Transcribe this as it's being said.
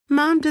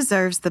Mom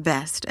deserves the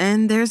best,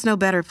 and there's no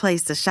better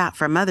place to shop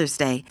for Mother's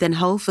Day than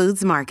Whole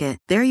Foods Market.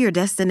 They're your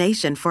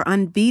destination for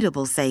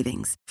unbeatable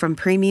savings, from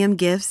premium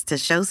gifts to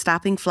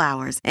show-stopping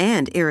flowers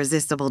and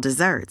irresistible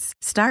desserts.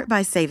 Start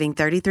by saving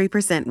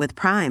 33% with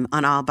Prime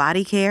on all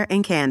body care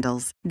and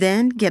candles.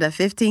 Then get a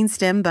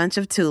 15-stem bunch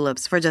of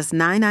tulips for just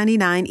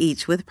 $9.99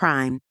 each with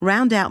Prime.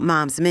 Round out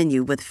Mom's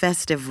menu with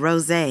festive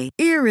rosé,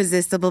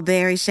 irresistible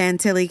berry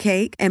chantilly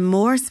cake, and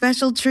more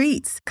special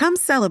treats. Come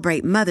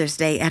celebrate Mother's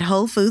Day at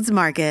Whole Foods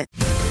Market.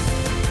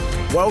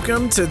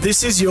 Welcome to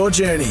This Is Your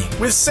Journey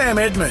with Sam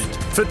Edmund.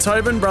 For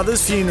Tobin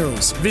Brothers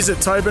Funerals, visit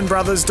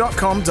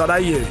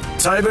tobinbrothers.com.au.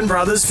 Tobin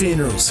Brothers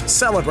Funerals,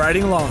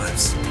 celebrating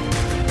lives.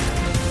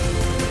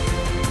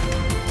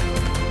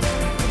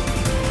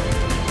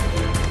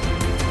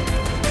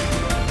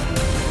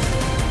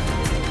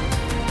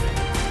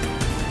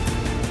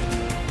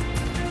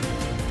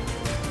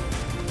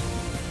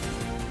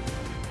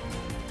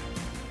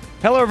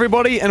 Hello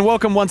everybody and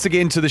welcome once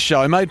again to the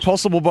show, made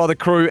possible by the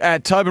crew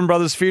at Tobin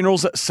Brothers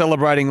Funerals,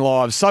 celebrating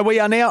lives. So we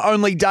are now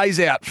only days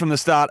out from the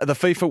start of the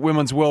FIFA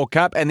Women's World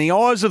Cup, and the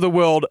eyes of the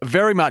world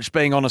very much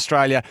being on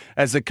Australia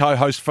as the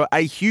co-host for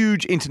a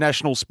huge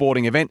international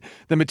sporting event.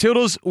 The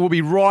Matildas will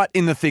be right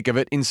in the thick of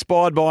it,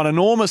 inspired by an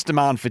enormous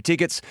demand for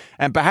tickets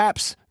and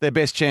perhaps their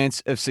best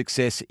chance of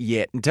success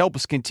yet. And to help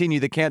us continue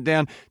the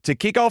countdown to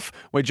kick-off,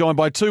 we're joined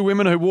by two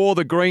women who wore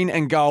the green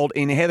and gold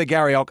in Heather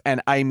Garriock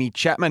and Amy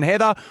Chapman.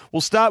 Heather,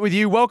 we'll start with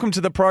you. Welcome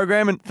to the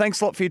program and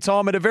thanks a lot for your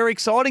time at a very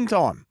exciting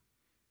time.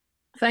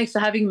 Thanks for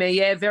having me.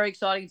 Yeah, very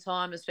exciting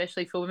time,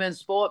 especially for women's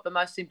sport, but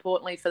most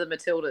importantly for the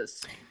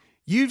Matildas.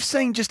 You've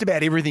seen just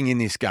about everything in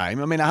this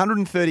game. I mean,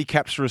 130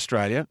 caps for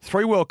Australia,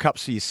 3 World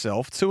Cups for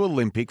yourself, 2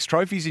 Olympics,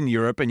 trophies in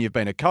Europe, and you've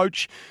been a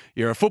coach,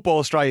 you're a Football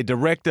Australia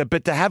director,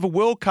 but to have a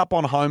World Cup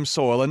on home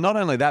soil, and not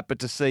only that, but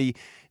to see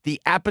the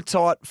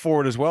appetite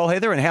for it as well,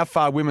 Heather, and how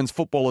far women's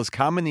football has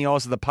come in the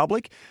eyes of the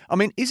public. I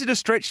mean, is it a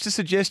stretch to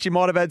suggest you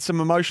might have had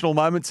some emotional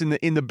moments in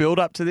the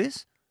build-up to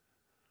this?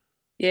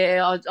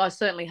 Yeah, I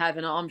certainly have,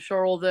 and I'm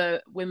sure all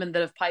the women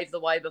that have paved the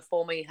way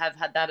before me have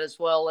had that as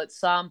well.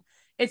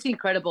 It's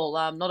incredible,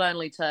 not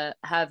only to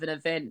have an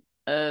event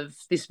of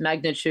this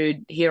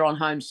magnitude here on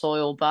home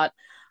soil, but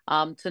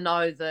to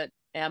know that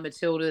our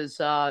Matildas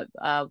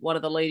are one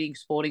of the leading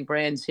sporting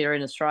brands here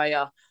in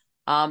Australia,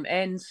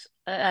 and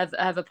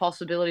have a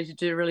possibility to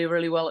do really,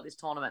 really well at this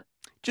tournament.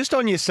 Just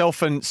on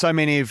yourself and so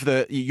many of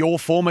your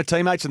former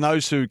teammates and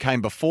those who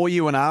came before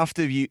you and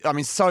after you, I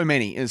mean, so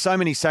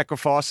many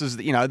sacrifices,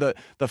 the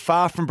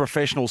far from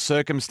professional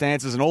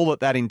circumstances and all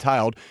that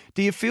entailed.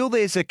 Do you feel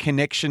there's a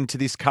connection to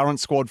this current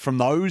squad from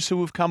those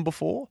who have come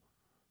before?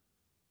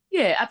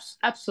 Yeah,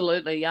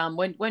 absolutely.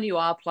 When you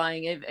are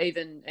playing,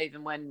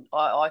 even when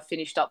I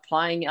finished up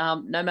playing,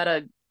 no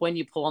matter when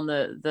you pull on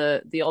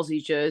the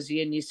Aussie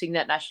jersey and you sing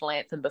that national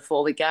anthem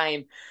before the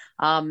game,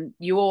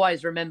 you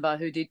always remember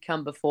who did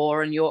come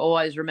before, and you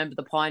always remember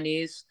the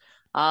pioneers,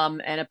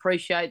 and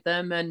appreciate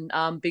them,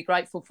 and be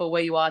grateful for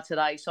where you are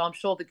today. So I'm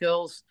sure the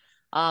girls,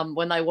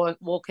 when they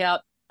walk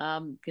out,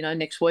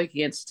 next week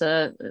against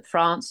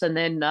France, and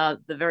then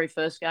the very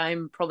first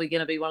game, probably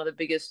going to be one of the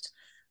biggest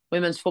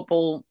women's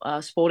football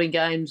sporting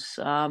games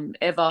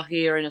ever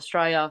here in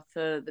Australia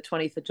for the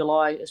 20th of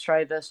July,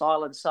 Australia versus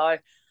Ireland. So,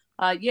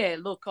 I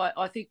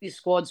think this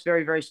squad's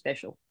very, very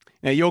special.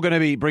 Now, you're going to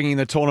be bringing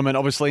the tournament,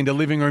 obviously, into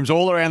living rooms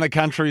all around the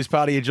country as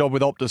part of your job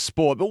with Optus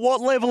Sport. But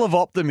what level of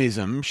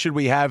optimism should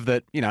we have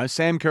that,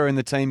 Sam Kerr and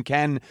the team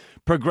can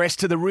progress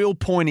to the real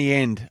pointy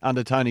end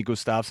under Tony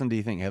Gustafsson, do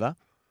you think, Heather?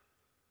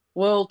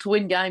 Well, to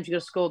win games, you've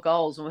got to score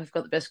goals, and we've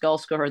got the best goal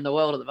scorer in the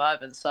world at the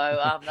moment.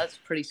 So that's a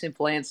pretty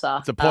simple answer.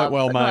 It's a point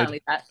well made. Not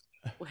only that,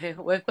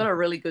 we've got a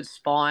really good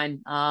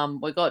spine.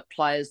 We've got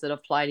players that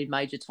have played in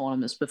major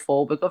tournaments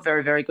before. We've got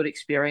very, very good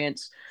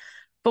experience.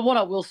 But what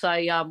I will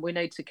say, we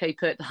need to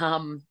keep it,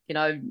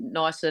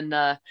 nice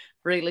and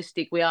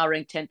realistic. We are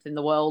ranked 10th in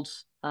the world,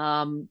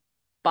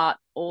 but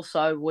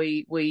also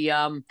we're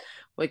going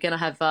to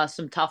have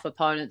some tough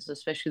opponents,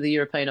 especially the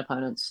European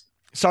opponents.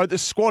 So the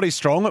squad is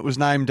strong. It was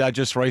named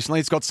just recently.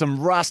 It's got some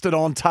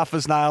rusted-on,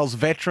 tough-as-nails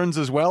veterans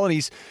as well, and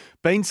he's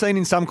been seen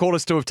in some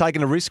quarters to have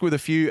taken a risk with a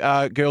few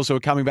girls who are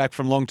coming back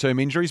from long-term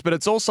injuries, but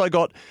it's also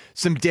got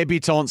some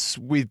debutantes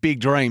with big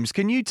dreams.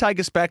 Can you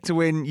take us back to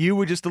when you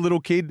were just a little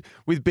kid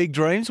with big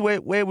dreams?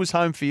 Where was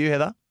home for you,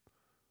 Heather?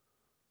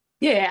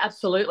 Yeah,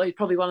 absolutely.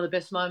 Probably one of the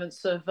best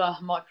moments of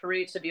my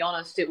career, to be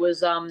honest. It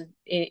was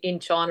in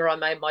China. I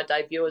made my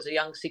debut as a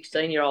young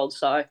 16-year-old,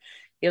 so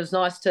it was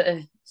nice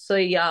to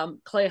see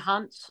Claire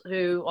Hunt,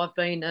 who I've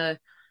been a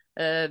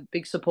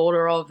big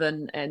supporter of,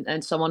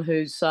 and someone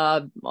who's,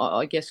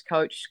 I guess,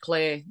 coached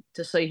Claire,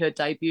 to see her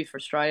debut for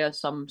Australia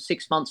some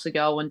 6 months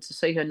ago, and to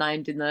see her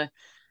named in the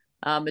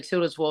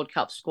Matildas World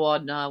Cup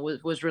squad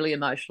was really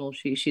emotional.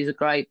 She's a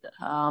great,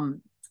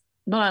 not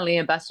only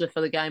ambassador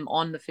for the game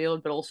on the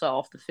field, but also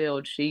off the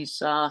field. She's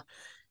going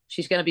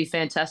to be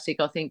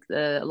fantastic. I think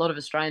a lot of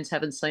Australians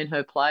haven't seen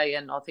her play,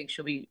 and I think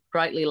she'll be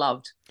greatly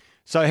loved.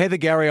 So Heather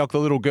Garriock, the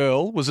little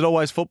girl, was it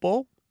always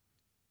football?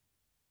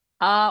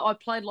 I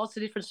played lots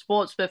of different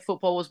sports, but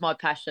football was my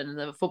passion, and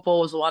the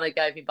football was the one that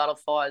gave me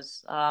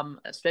butterflies,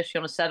 especially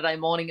on a Saturday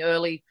morning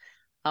early,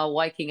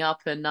 waking up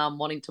and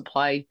wanting to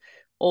play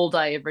all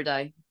day, every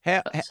day.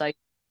 How So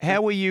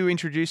how were you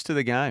introduced to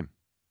the game?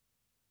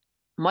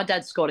 my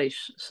dad's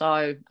Scottish,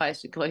 so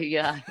basically,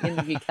 in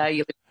the UK,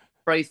 you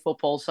breathe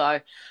football. So,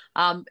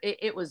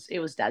 it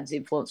was dad's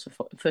influence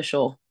for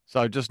sure.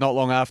 So just not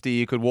long after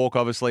you could walk,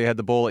 obviously you had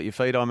the ball at your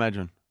feet, I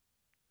imagine.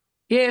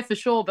 Yeah, for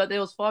sure. But there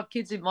was 5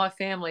 kids in my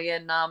family,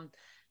 and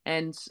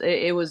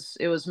it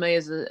was me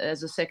as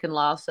a second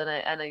last, and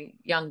a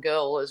young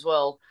girl as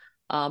well.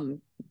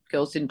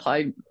 Girls didn't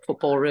play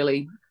football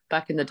really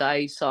back in the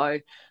day, so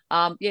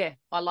yeah,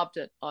 I loved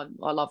it. I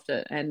loved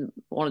it, and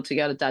wanted to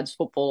go to Dad's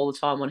football all the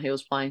time when he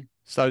was playing.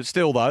 So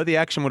still though, the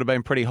action would have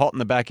been pretty hot in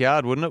the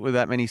backyard, wouldn't it, with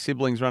that many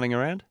siblings running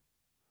around?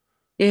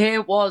 Yeah,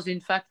 it was.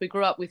 In fact, we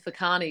grew up with the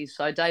Carneys,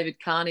 so David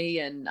Carney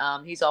and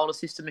his older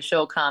sister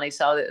Michelle Carney.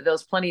 So there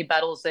was plenty of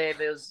battles there.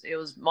 It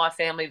was my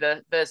family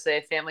versus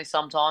their family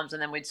sometimes,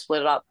 and then we'd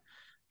split it up,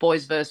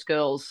 boys versus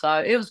girls.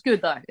 So it was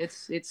good though.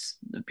 It's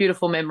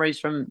beautiful memories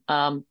from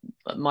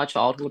my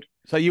childhood.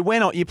 So you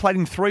went on, you played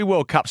in 3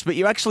 World Cups, but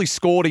you actually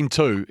scored in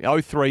two,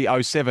 '03,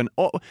 '07.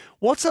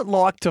 What's it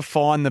like to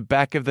find the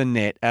back of the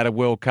net at a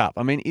World Cup?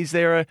 I mean, is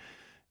there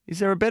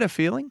a better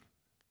feeling?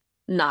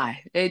 No,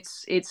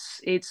 it's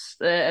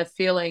a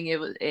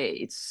feeling.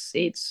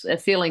 It's a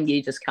feeling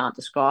you just can't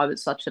describe.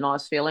 It's such a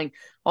nice feeling.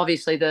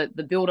 Obviously, the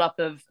build up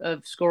of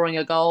scoring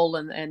a goal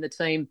and the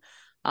team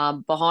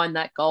behind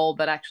that goal,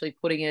 but actually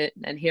putting it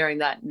and hearing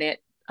that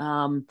net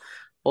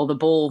or the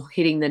ball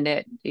hitting the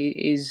net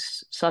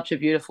is such a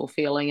beautiful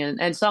feeling,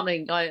 and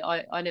something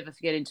I never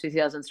forget. In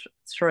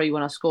 2003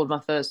 when I scored my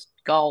first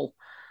goal,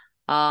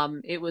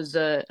 it was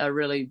a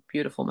really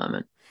beautiful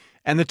moment.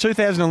 And the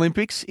 2000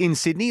 Olympics in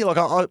Sydney, like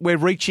we're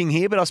reaching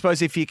here, but I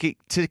suppose if you could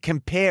to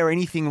compare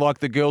anything like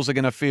the girls are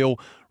going to feel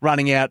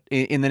running out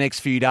in the next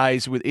few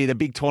days with either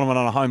big tournament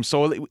on a home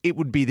soil, it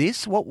would be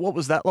this. What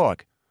was that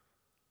like?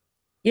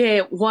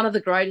 Yeah, one of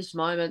the greatest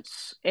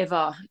moments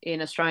ever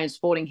in Australian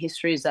sporting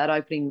history is that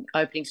opening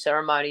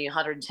ceremony.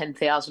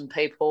 110,000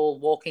 people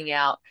walking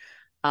out,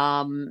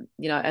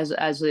 as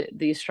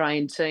the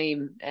Australian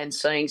team, and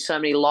seeing so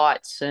many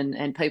lights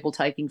and people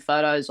taking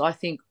photos. I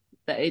think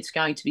that it's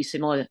going to be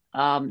similar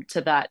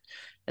to that,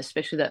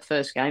 especially that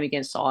first game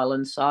against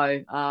Ireland.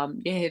 So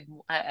yeah,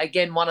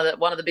 again, one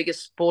of the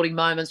biggest sporting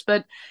moments,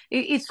 but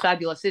it's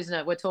fabulous, isn't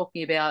it? We're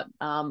talking about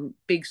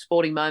big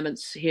sporting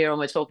moments here, and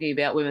we're talking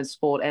about women's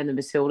sport and the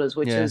Matildas,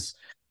 which is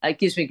it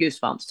gives me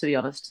goosebumps, to be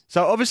honest.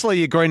 So obviously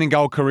your green and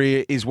gold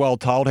career is well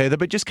told, Heather,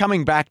 but just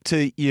coming back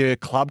to your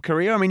club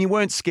career, I mean, you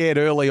weren't scared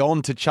early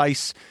on to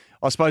chase,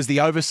 I suppose, the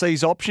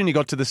overseas option. You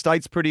got to the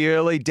States pretty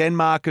early,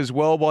 Denmark as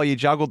well, while you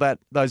juggled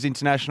those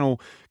international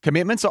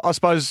commitments. I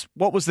suppose,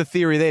 what was the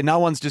theory there? No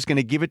one's just going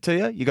to give it to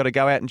you. You got to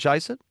go out and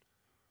chase it?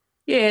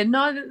 Yeah,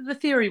 no, the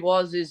theory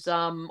is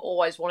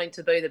always wanting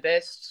to be the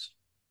best.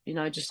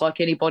 Just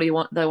like anybody,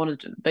 they wanted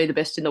to be the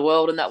best in the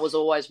world, and that was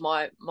always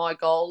my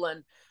goal,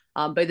 and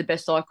be the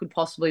best I could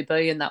possibly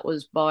be, and that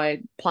was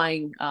by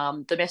playing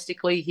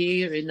domestically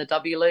here in the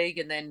W League,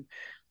 and then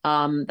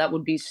that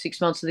would be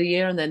 6 months of the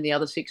year, and then the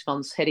other 6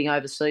 months heading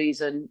overseas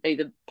and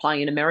either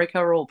playing in America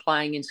or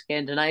playing in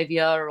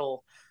Scandinavia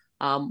or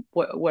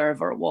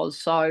wherever it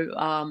was. So,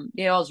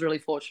 yeah, I was really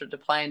fortunate to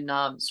play in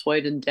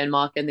Sweden,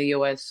 Denmark, and the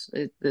US.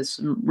 There's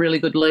some really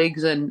good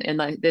leagues, and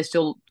they're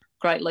still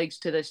great leagues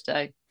to this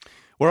day.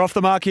 We're off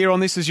the mark here on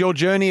This Is Your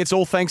Journey. It's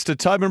all thanks to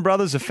Tobin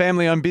Brothers, a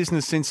family-owned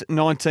business since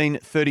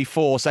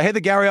 1934. So Heather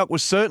Garriock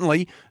was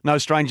certainly no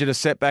stranger to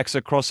setbacks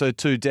across her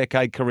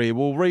 2-decade career.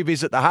 We'll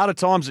revisit the harder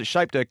times that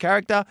shaped her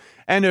character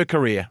and her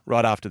career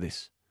right after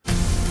this.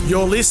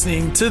 You're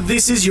listening to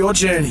This Is Your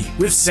Journey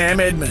with Sam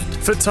Edmund.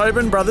 For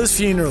Tobin Brothers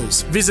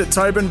Funerals, visit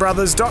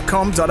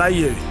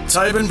tobinbrothers.com.au.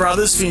 Tobin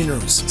Brothers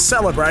Funerals,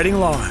 celebrating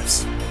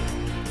lives.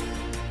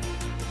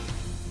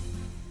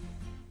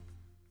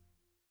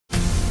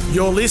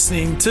 You're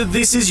listening to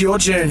This Is Your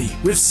Journey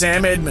with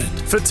Sam Edmund.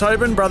 For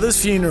Tobin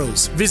Brothers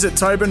Funerals, visit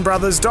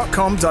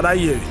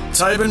tobinbrothers.com.au.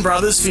 Tobin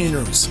Brothers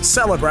Funerals,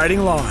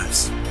 celebrating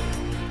lives.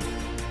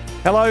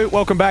 Hello,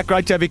 welcome back.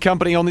 Great to have your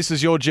company on This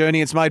Is Your Journey.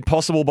 It's made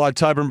possible by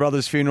Tobin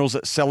Brothers Funerals,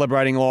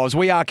 celebrating lives.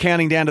 We are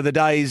counting down to the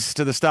days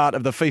to the start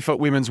of the FIFA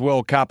Women's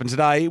World Cup, and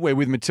today we're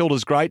with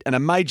Matildas great and a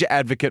major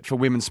advocate for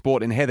women's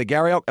sport in Heather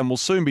Garriock, and we'll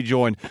soon be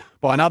joined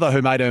by another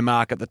who made her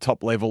mark at the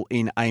top level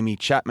in Amy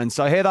Chapman.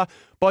 So Heather,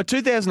 by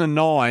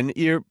 2009,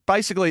 you're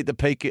basically at the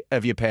peak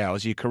of your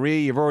powers. Your career,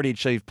 you've already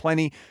achieved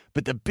plenty,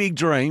 but the big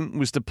dream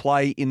was to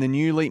play in the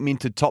newly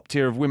minted top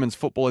tier of women's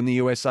football in the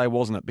USA,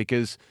 wasn't it?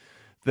 Because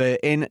the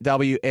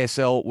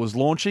NWSL was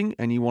launching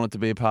and you wanted to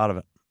be a part of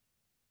it.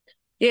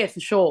 Yeah, for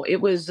sure. It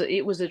was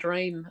a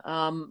dream,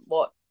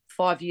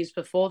 5 years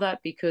before that,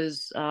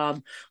 because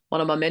one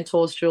of my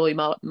mentors, Julie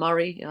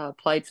Murray,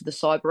 played for the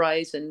Cyber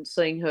Rays, and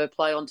seeing her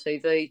play on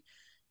TV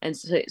and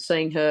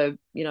seeing her,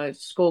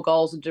 score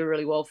goals and do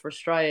really well for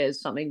Australia is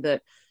something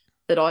that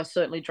I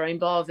certainly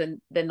dreamed of. And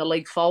then the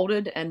league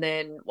folded, and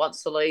then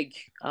once the league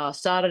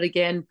started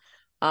again,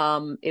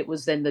 it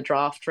was then the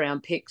draft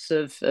round picks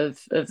of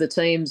the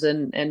teams,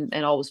 and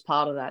I was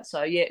part of that.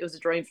 So yeah, it was a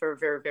dream for a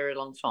very, very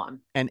long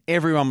time. And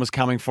everyone was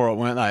coming for it,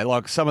 weren't they?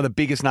 Like some of the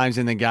biggest names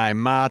in the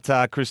game,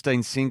 Marta,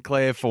 Christine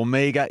Sinclair,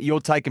 Formiga. You're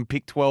taking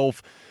pick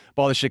 12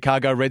 by the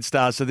Chicago Red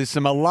Stars. So there's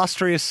some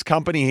illustrious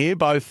company here,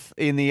 both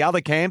in the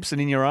other camps and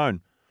in your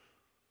own.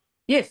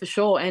 Yeah, for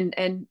sure.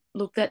 And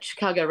look, that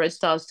Chicago Red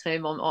Stars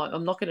team,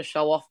 I'm not going to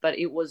show off, but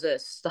it was a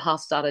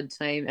star-studded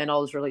team, and I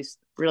was really,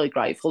 really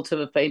grateful to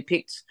have been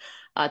picked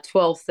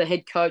 12th. The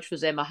head coach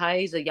was Emma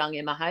Hayes, a young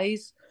Emma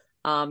Hayes.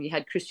 You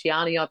had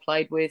Christiani I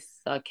played with,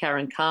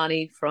 Karen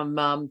Carney from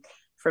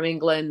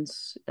England,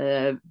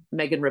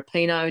 Megan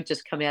Rapinoe,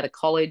 just come out of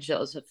college. That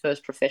was her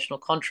first professional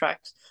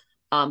contract.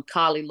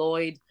 Carly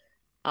Lloyd.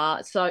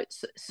 So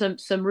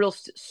some real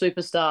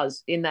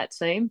superstars in that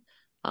team.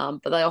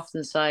 But they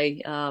often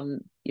say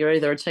you're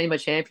either a team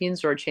of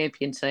champions or a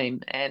champion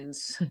team, and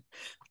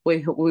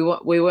we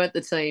weren't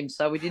the team,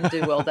 so we didn't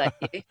do well that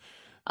year.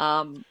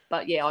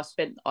 But yeah, I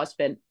spent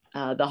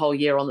the whole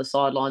year on the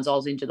sidelines. I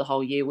was injured the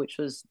whole year, which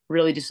was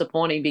really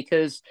disappointing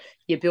because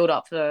you build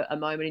up for a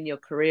moment in your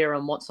career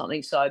and want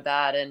something so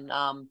bad. And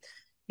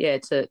yeah,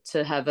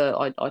 to have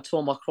I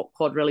tore my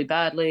quad really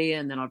badly,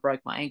 and then I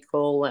broke my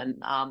ankle,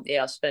 and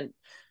yeah, I spent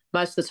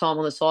most of the time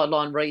on the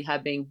sideline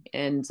rehabbing,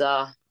 and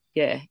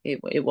yeah,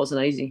 it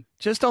wasn't easy.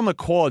 Just on the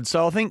quad,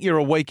 so I think you're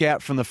a week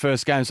out from the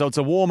first game, so it's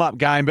a warm-up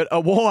game, but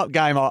a warm-up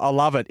game, I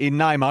love it, in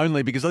name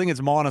only, because I think it's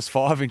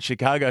 -5 in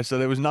Chicago, so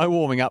there was no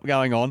warming up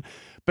going on.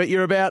 But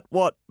you're about,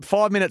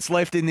 5 minutes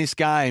left in this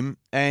game,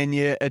 and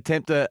you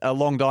attempt a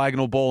long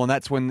diagonal ball, and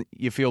that's when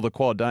you feel the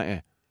quad, don't you?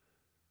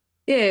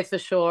 Yeah, for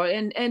sure.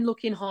 And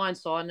look, in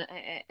hindsight,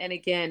 and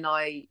again,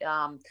 I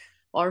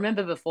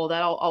remember before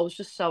that, I was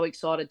just so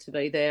excited to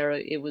be there.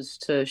 It was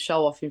to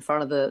show off in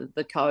front of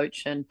the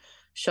coach and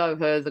show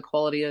her the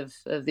quality of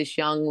this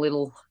young,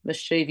 little,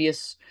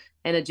 mischievous,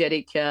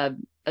 energetic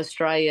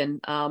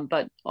Australian.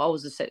 But I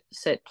was a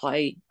set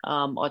play.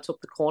 I took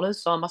the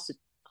corners, so I must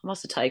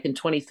have taken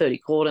 20, 30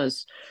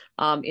 corners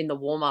in the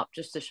warm-up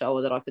just to show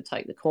her that I could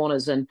take the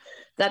corners. And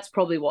that's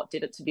probably what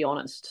did it, to be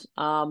honest.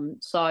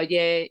 So,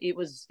 yeah, it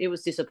was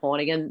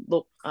disappointing. And,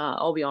 look,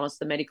 I'll be honest,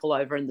 the medical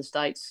over in the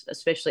States,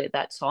 especially at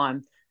that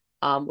time,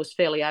 was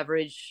fairly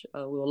average.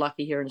 We were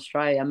lucky here in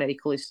Australia. Our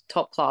medical is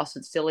top class.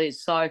 It still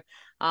is. So,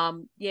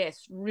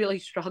 yes, really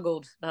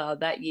struggled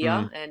that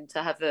year. And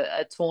to have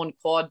a torn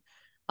quad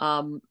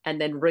and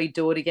then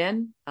redo it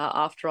again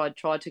after I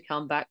tried to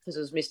come back because it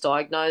was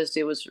misdiagnosed,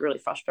 it was really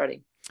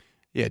frustrating.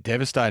 Yeah,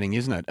 devastating,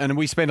 isn't it? And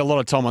we spend a lot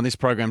of time on this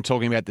program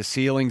talking about the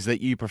ceilings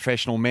that you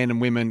professional men and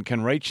women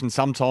can reach, and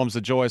sometimes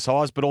the joyous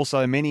highs, but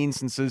also in many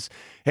instances,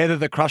 Heather,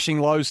 the crushing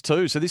lows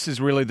too. So this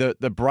is really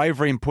the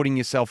bravery in putting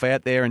yourself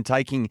out there and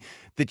taking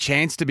the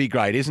chance to be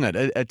great, isn't it?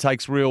 It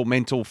takes real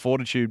mental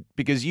fortitude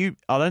because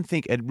I don't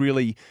think had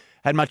really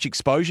had much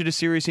exposure to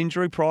serious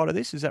injury prior to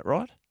this. Is that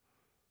right?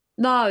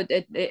 No,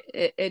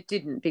 it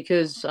didn't,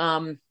 because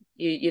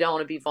you don't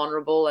want to be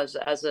vulnerable as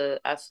an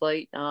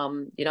athlete.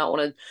 You don't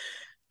want to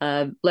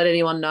let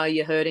anyone know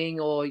you're hurting,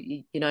 or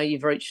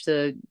you've reached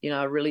a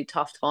really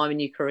tough time in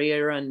your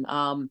career. And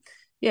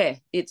yeah,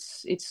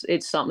 it's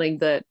something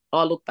that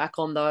I look back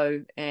on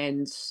though,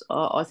 and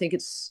I think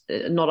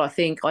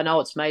I know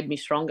it's made me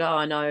stronger.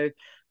 I know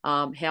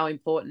how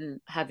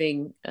important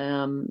having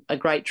a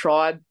great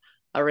tribe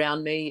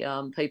around me,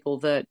 people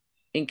that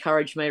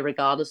encourage me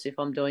regardless if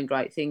I'm doing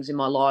great things in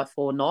my life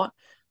or not.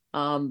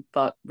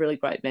 But really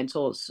great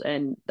mentors,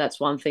 and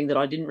that's one thing that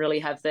I didn't really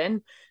have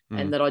then,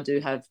 and that I do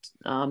have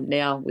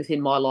now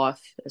within my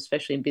life,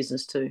 especially in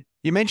business too.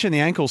 You mentioned the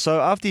ankle. So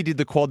after you did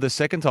the quad the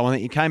second time, I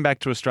think you came back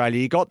to Australia.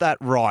 You got that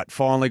right,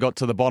 finally got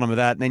to the bottom of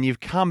that, and then you've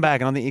come back,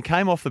 and I think you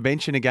came off the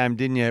bench in a game,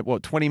 didn't you?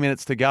 20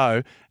 minutes to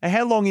go. And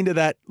how long into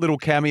that little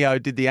cameo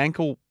did the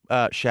ankle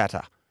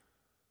shatter?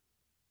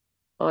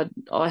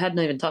 I hadn't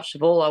even touched the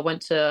ball. I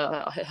went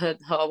to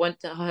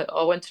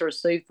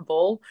receive the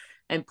ball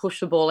and push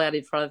the ball out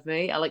in front of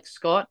me. Alex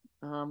Scott,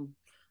 one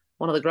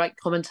of the great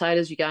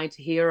commentators you're going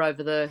to hear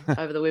over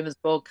the Women's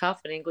World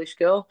Cup, an English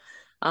girl.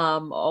 I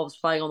was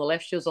playing on the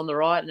left, she was on the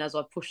right, and as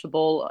I pushed the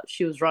ball,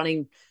 she was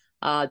running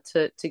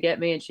to get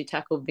me, and she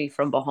tackled me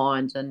from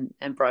behind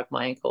and broke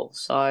my ankle.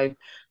 So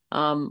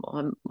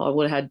I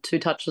would have had 2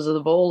 touches of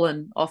the ball,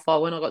 and off I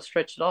went. I got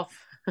stretched off.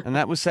 And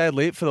that was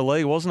sadly it for the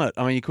league, wasn't it?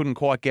 I mean, you couldn't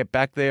quite get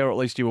back there, or at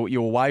least you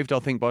were waived, I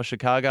think, by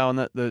Chicago, and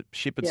the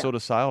ship had sort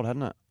of sailed,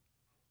 hadn't it?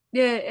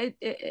 Yeah,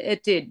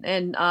 it did.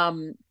 And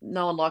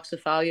no one likes a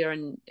failure.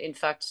 And in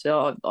fact,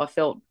 I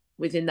felt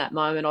within that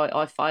moment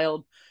I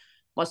failed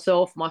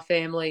myself, my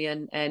family,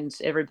 and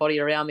everybody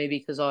around me,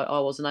 because I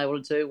wasn't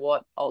able to do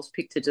what I was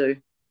picked to do.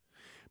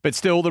 But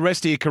still, the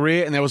rest of your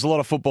career, and there was a lot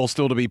of football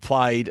still to be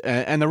played,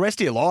 and the rest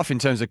of your life in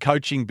terms of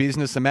coaching,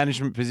 business, the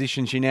management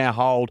positions you now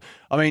hold.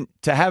 I mean,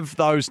 to have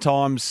those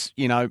times,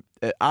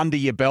 under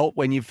your belt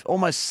when you've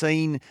almost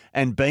seen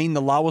and been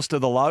the lowest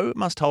of the low, it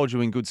must hold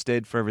you in good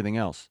stead for everything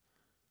else.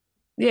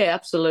 Yeah,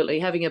 absolutely.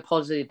 Having a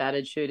positive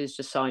attitude is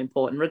just so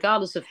important,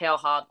 regardless of how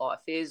hard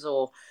life is,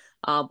 or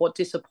what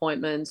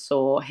disappointments,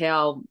 or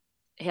how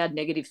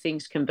negative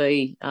things can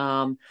be.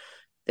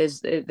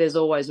 There's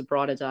always a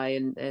brighter day,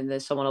 and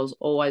there's someone else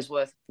always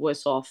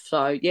worse off.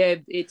 So yeah,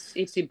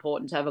 it's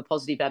important to have a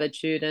positive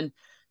attitude and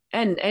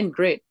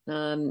grit.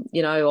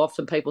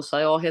 Often people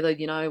say, "Oh, Heather,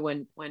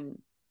 when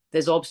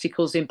there's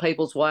obstacles in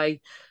people's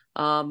way,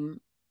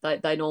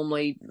 they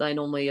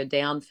normally are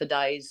down for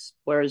days,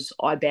 whereas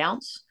I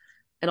bounce."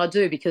 And I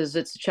do, because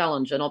it's a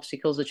challenge, and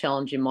obstacles are a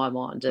challenge in my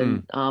mind.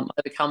 And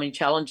overcoming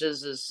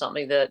challenges is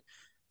something that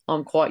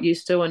I'm quite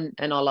used to, and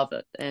I love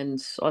it. And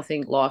I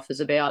think life is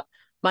about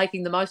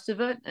making the most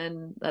of it,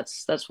 and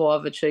that's why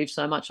I've achieved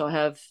so much I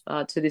have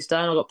to this day,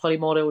 and I've got plenty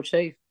more to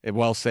achieve.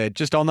 Well said.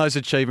 Just on those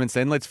achievements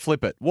then, let's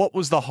flip it. What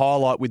was the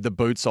highlight with the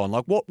boots on?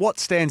 Like what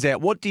stands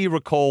out? What do you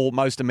recall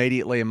most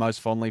immediately and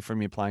most fondly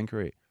from your playing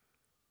career?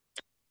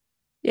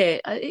 Yeah,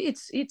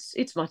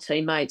 it's my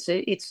teammates.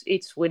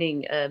 It's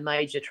winning a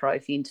major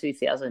trophy in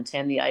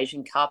 2010, the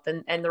Asian Cup,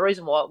 and the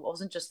reason why it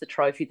wasn't just the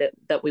trophy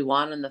that we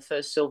won and the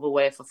first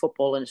silverware for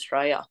football in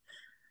Australia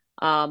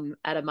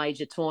at a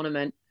major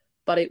tournament,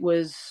 but it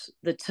was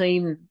the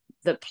team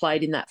that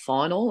played in that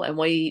final, and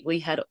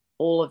we had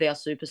all of our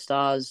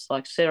superstars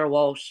like Sarah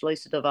Walsh,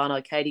 Lisa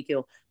Davano, Katie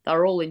Gill. They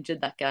were all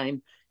injured that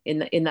game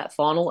in that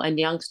final, and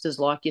youngsters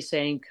like your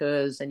Sam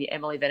Kerrs and your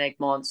Emily Van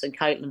Egmonts and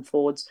Caitlin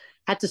Fords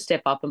had to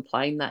step up and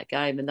play in that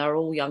game, and they were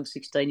all young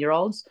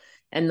 16-year-olds,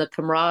 and the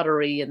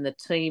camaraderie and the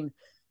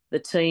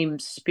team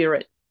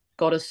spirit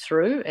got us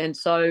through. And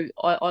so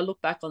I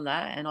look back on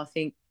that, and I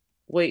think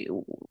we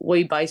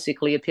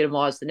basically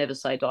epitomised the never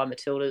say die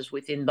Matildas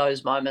within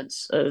those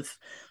moments of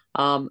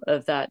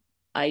that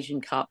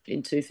Asian Cup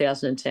in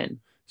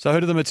 2010. So who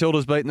did the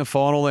Matildas beat in the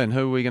final then?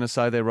 Who are we going to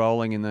say they're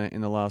rolling in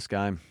the last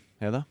game,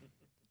 Heather?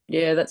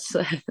 Yeah, that's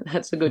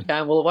a good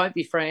game. Well, it won't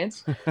be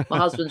France. My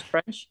husband's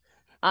French.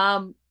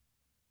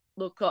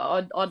 Look,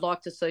 I'd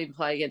like to see him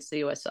play against the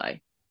USA.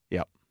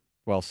 Yep.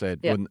 Well said.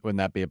 Yep. Wouldn't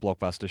that be a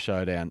blockbuster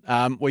showdown?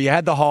 Well, you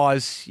had the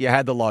highs, you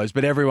had the lows,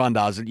 but everyone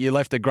does. You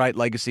left a great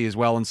legacy as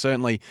well, and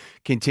certainly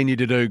continue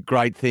to do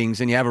great things.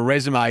 And you have a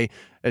resume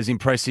as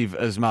impressive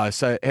as most.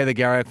 So, Heather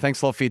Garriock,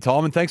 thanks a lot for your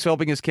time, and thanks for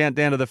helping us count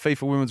down to the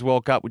FIFA Women's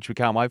World Cup, which we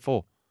can't wait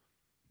for.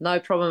 No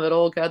problem at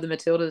all. Go the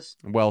Matildas.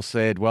 Well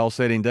said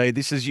indeed.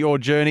 This is your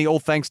journey, all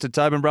thanks to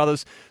Tobin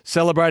Brothers,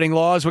 celebrating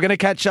lives. We're going to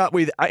catch up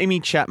with Amy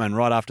Chapman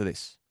right after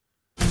this.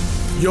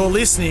 You're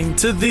listening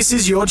to This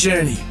Is Your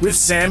Journey with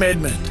Sam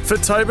Edmund. For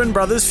Tobin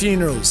Brothers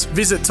Funerals,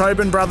 visit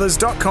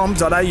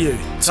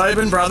tobinbrothers.com.au.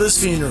 Tobin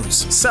Brothers Funerals,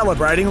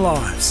 celebrating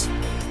lives.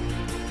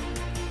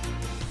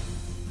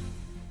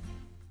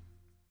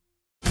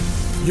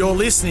 You're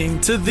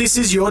listening to This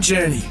Is Your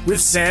Journey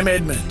with Sam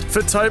Edmund.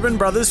 For Tobin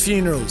Brothers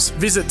Funerals,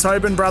 visit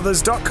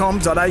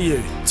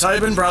tobinbrothers.com.au.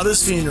 Tobin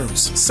Brothers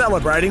Funerals,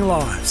 celebrating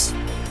lives.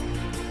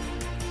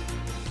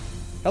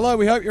 Hello,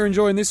 we hope you're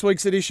enjoying this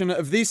week's edition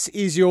of This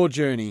Is Your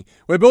Journey.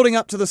 We're building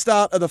up to the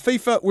start of the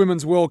FIFA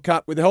Women's World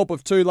Cup with the help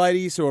of two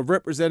ladies who have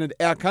represented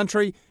our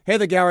country,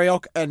 Heather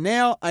Garriock and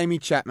now Amy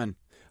Chapman.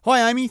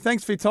 Hi Amy,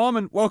 thanks for your time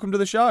and welcome to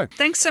the show.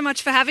 Thanks so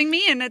much for having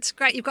me, and it's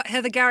great you've got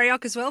Heather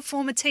Garriock as well,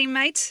 former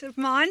teammate of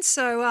mine,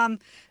 so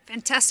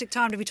fantastic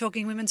time to be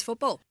talking women's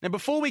football. Now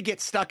before we get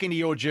stuck into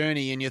your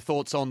journey and your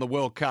thoughts on the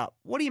World Cup,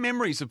 what are your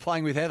memories of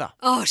playing with Heather?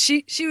 Oh,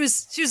 she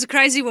was a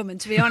crazy woman,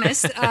 to be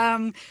honest. She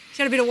had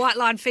a bit of white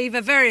line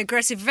fever, very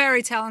aggressive,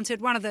 very talented,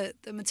 one of the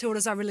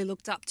Matildas I really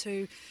looked up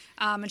to,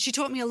 and she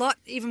taught me a lot,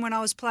 even when I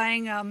was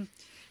playing,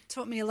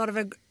 taught me a lot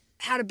of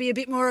how to be a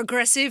bit more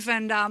aggressive,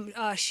 and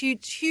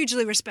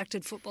hugely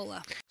respected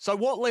footballer. So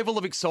what level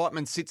of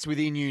excitement sits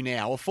within you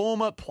now, a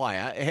former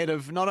player, ahead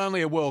of not only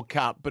a World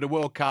Cup, but a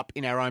World Cup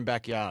in our own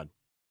backyard?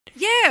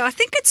 Yeah, I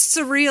think it's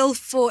surreal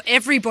for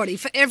everybody,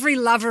 for every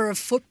lover of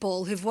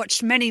football who've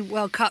watched many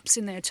World Cups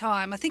in their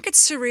time. I think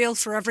it's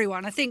surreal for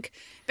everyone. I think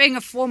being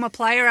a former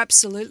player,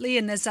 absolutely,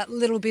 and there's that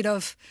little bit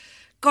of,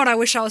 God, I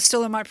wish I was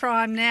still in my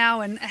prime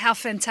now, and how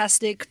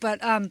fantastic.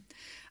 But I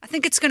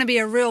think it's going to be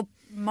a real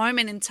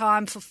moment in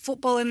time for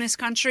football in this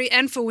country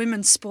and for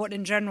women's sport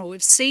in general.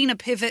 We've seen a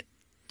pivot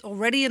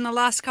already in the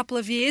last couple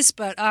of years,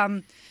 but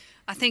I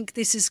think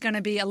this is going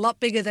to be a lot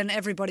bigger than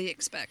everybody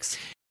expects.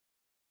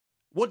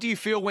 What do you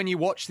feel when you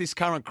watch this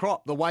current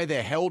crop, the way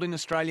they're held in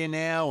Australia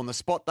now and the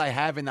spot they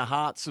have in the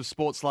hearts of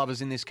sports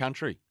lovers in this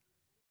country?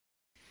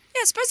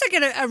 Yeah, I suppose I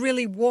get a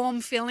really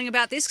warm feeling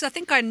about this, because I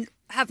think I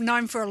have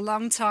known for a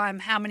long time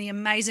how many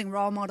amazing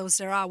role models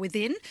there are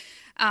within,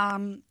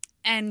 and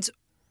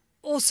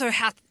also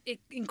how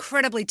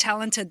incredibly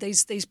talented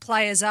these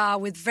players are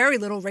with very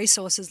little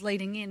resources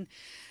leading in.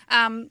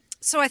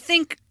 So I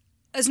think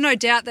there's no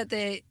doubt that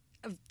they're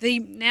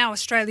now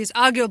Australia's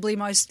arguably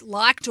most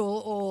liked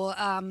or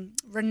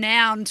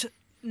renowned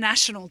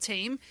national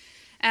team.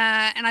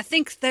 And I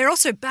think they're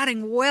also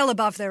batting well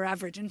above their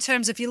average in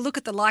terms of, if you look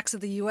at the likes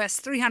of the US,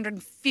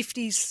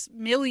 350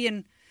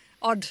 million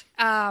odd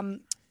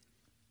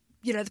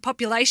the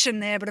population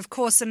there, but of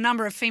course the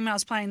number of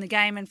females playing the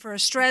game, and for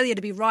Australia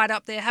to be right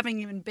up there, having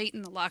even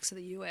beaten the likes of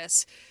the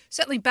US,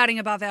 certainly batting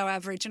above our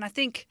average. And I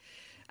think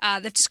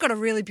they've just got a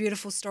really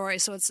beautiful story.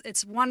 So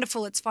it's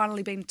wonderful it's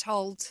finally been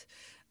told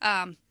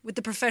with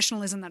the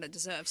professionalism that it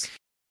deserves.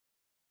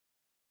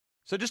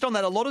 So just on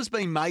that, a lot has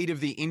been made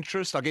of the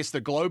interest, I guess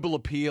the global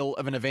appeal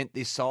of an event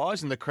this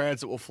size and the crowds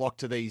that will flock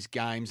to these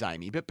games,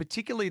 Amy, but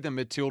particularly the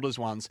Matildas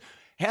ones.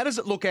 How does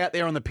it look out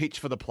there on the pitch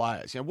for the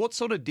players? What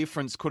sort of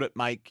difference could it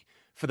make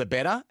for the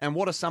better? And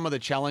what are some of the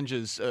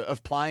challenges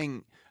of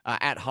playing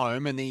at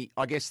home and the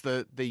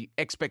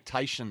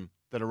expectation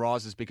that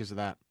arises because of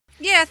that?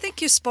 Yeah, I think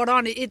you're spot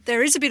on.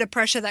 There is a bit of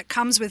pressure that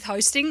comes with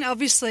hosting.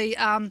 Obviously,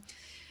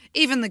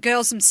 even the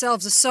girls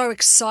themselves are so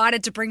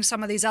excited to bring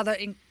some of these other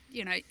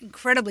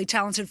incredibly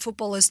talented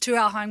footballers to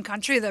our home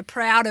country. They're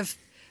proud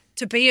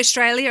to be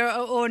Australia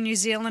or New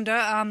Zealander.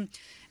 And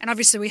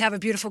obviously we have a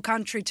beautiful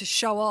country to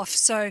show off.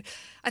 So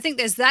I think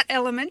there's that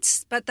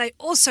element, but they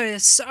also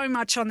have so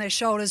much on their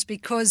shoulders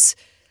because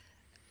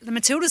the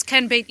Matildas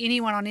can beat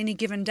anyone on any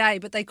given day,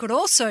 but they could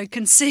also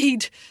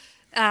concede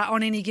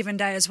on any given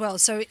day as well.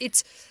 So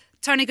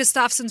Tony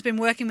Gustafsson's been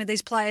working with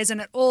these players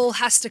and it all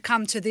has to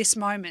come to this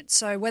moment.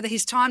 So whether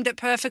he's timed it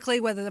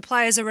perfectly, whether the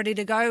players are ready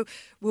to go,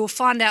 we'll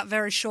find out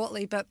very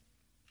shortly. But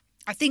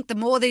I think the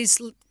more these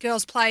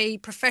girls play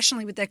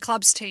professionally with their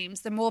clubs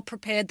teams, the more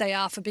prepared they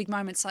are for big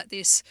moments like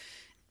this.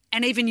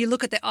 And even you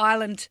look at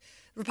the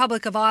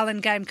Republic of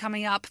Ireland game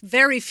coming up,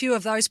 very few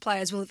of those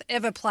players will have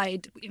ever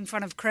played in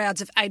front of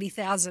crowds of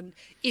 80,000,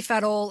 if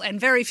at all, and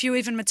very few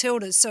even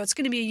Matildas. So it's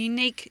going to be a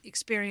unique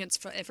experience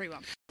for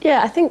everyone.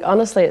 Yeah, I think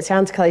honestly it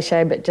sounds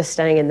cliche, but just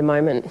staying in the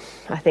moment.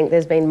 I think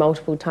there's been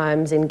multiple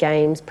times in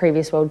games,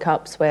 previous World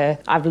Cups, where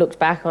I've looked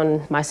back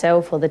on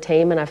myself or the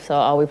team and I've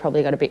thought, we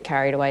probably got a bit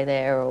carried away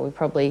there, or we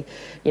probably,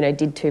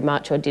 did too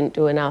much or didn't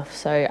do enough.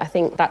 So I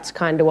think that's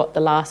kind of what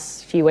the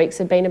last few weeks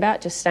have been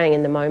about, just staying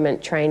in the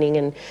moment, training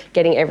and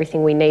getting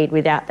everything we need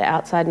without the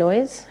outside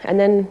noise. And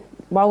then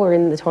while we're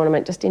in the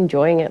tournament, just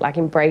enjoying it, like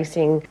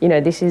embracing,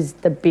 this is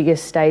the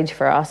biggest stage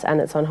for us and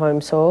it's on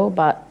home soil,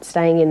 but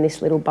staying in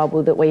this little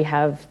bubble that we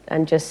have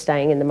and just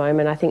staying in the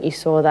moment. I think you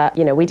saw that,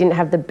 we didn't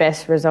have the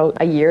best result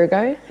a year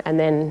ago, and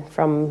then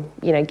from,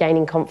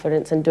 gaining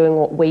confidence and doing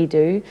what we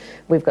do,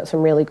 we've got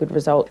some really good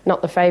results.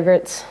 Not the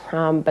favourites,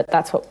 but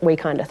that's what we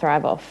kind of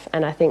thrive off.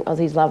 And I think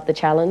Aussies love the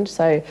challenge.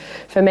 So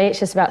for me, it's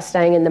just about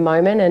staying in the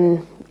moment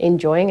and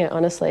enjoying it,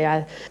 honestly.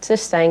 It's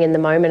just staying in the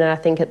moment, and I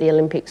think at the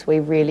Olympics we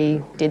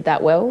really did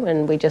that well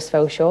and we just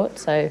fell short.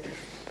 So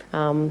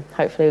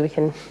hopefully we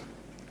can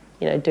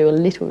do a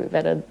little bit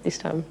better this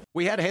time.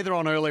 We had Heather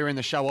on earlier in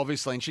the show,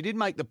 obviously, and she did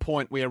make the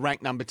point we are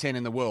ranked number 10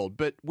 in the world,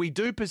 but we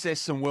do possess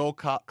some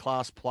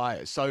world-class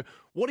players. So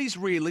what is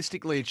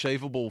realistically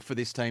achievable for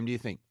this team, do you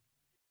think?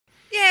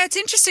 Yeah, it's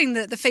interesting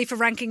that the FIFA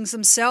rankings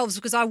themselves,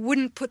 because I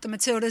wouldn't put the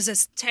Matildas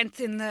as 10th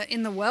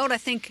in the world. I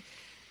think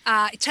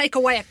take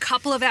away a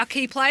couple of our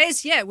key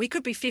players, we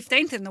could be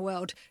 15th in the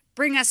world.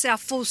 Bring us our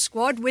full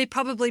squad, we're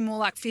probably more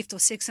like 5th or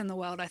 6th in the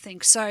world, I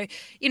think. So,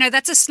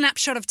 that's a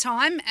snapshot of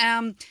time.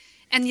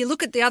 And you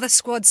look at the other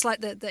squads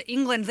like the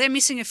England, they're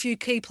missing a few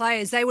key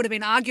players. They would have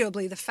been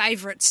arguably the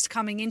favourites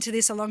coming into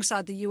this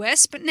alongside the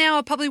US, but now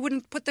I probably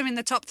wouldn't put them in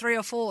the top 3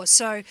 or 4.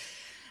 So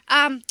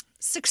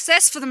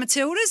success for the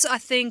Matildas, I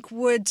think,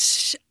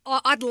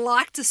 I'd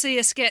like to see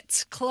us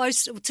get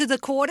close to the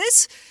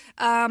quarters.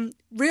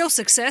 Real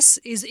success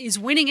is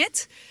winning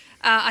it.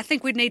 I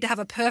think we'd need to have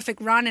a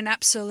perfect run and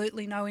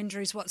absolutely no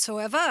injuries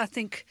whatsoever. I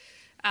think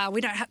we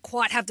don't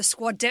quite have the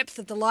squad depth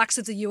of the likes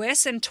of the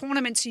US, and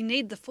tournaments you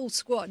need the full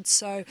squad.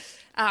 So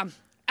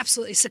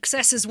absolutely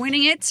success is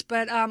winning it,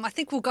 but I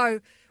think we'll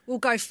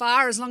go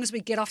far as long as we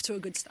get off to a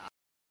good start.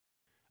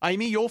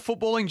 Amy, your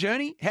footballing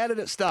journey, how did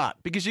it start?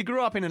 Because you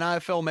grew up in an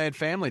AFL mad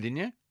family, didn't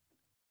you?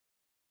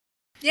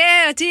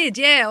 Yeah, I did,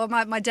 yeah.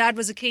 Well, my dad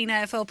was a keen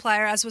AFL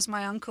player, as was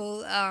my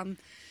uncle. And,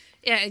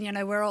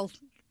 we're all,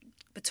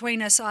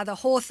 between us, either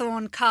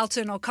Hawthorn,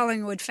 Carlton or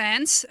Collingwood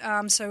fans.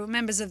 So we're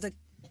members of the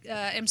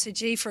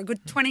MCG for a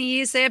good 20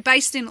 years there,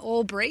 based in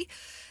Albury.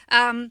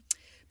 But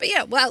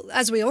yeah, well,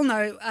 as we all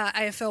know,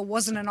 AFL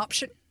wasn't an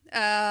option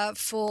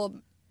for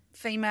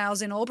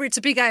females in Albury. It's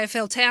a big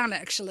AFL town,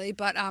 actually,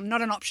 but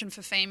not an option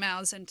for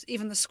females. And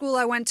even the school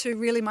I went to,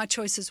 really my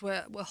choices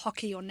were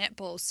hockey or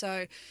netball.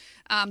 So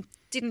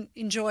didn't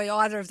enjoy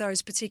either of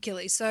those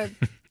particularly. So,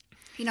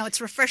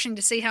 it's refreshing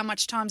to see how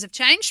much times have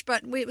changed,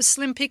 but it was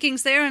slim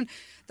pickings there. And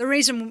the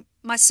reason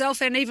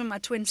myself and even my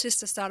twin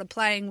sister started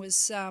playing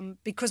was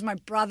because my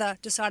brother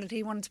decided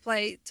he wanted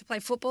to play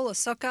football or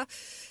soccer.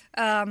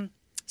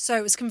 So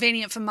it was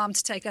convenient for Mum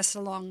to take us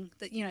along,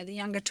 the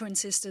younger twin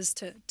sisters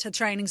to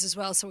trainings as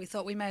well. So we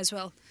thought we may as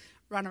well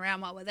run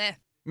around while we're there.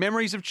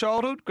 Memories of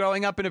childhood,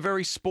 growing up in a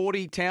very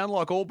sporty town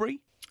like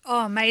Albury?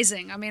 Oh,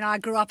 amazing. I mean, I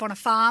grew up on a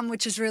farm,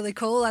 which is really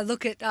cool. I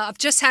look at, I've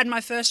just had my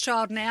first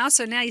child now.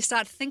 So now you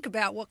start to think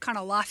about what kind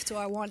of life do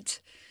I want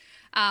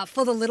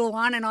for the little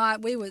one. And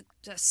we were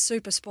just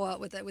super spoilt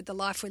with it, with the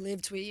life we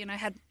lived. We,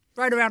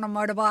 rode around on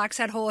motorbikes,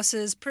 had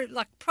horses,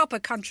 like proper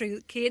country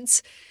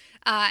kids.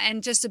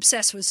 And just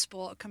obsessed with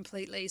sport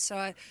completely.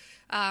 So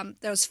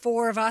there was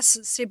 4 of us,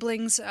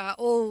 siblings,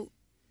 all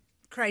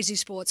crazy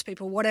sports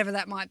people, whatever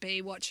that might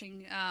be,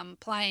 watching,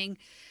 playing,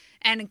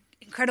 and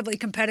incredibly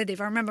competitive.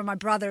 I remember my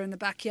brother in the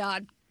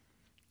backyard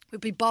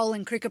we'd be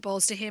bowling cricket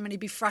balls to him and he'd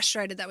be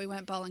frustrated that we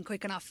weren't bowling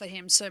quick enough for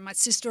him. So my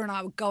sister and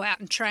I would go out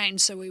and train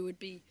so we would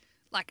be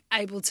like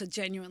able to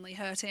genuinely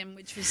hurt him,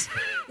 which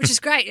is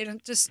great.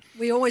 And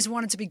we always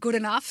wanted to be good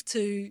enough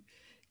to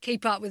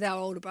keep up with our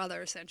older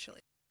brother,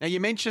 essentially. Now, you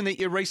mentioned that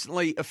you're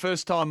recently a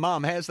first-time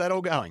mum. How's that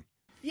all going?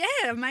 Yeah,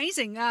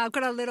 amazing. I've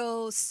got a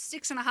little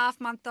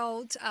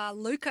 6.5-month-old,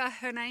 Luca,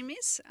 her name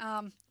is.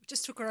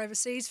 Just took her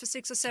overseas for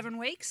 6 or 7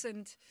 weeks,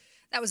 and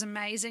that was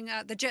amazing.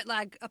 The jet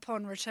lag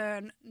upon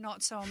return,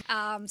 not so.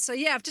 So,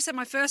 yeah, I've just had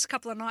my first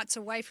couple of nights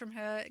away from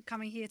her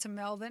coming here to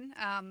Melbourne.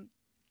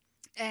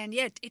 And,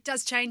 yeah, it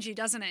does change you,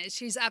 doesn't it?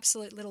 She's an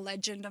absolute little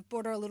legend. I've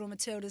bought her a little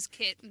Matildas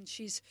kit, and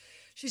she's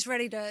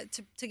ready to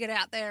get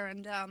out there.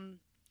 And,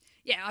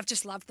 yeah, I've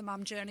just loved the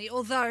mum journey,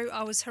 although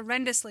I was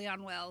horrendously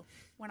unwell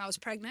when I was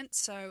pregnant.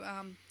 So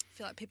I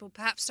feel like people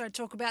perhaps don't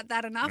talk about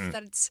that enough,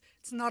 that it's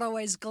not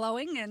always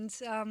glowing. And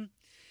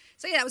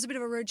so, yeah, it was a bit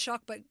of a rude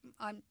shock, but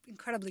I'm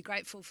incredibly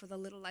grateful for the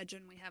little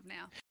legend we have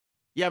now.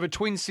 You have a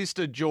twin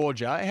sister,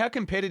 Georgia. How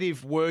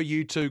competitive were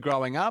you two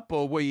growing up,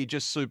 or were you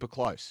just super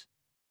close?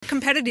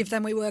 Competitive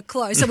than we were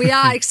close. So we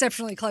are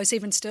exceptionally close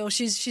even still.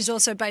 She's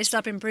also based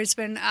up in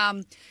Brisbane,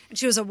 and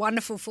she was a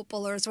wonderful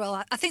footballer as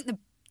well. I think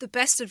the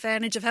best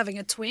advantage of having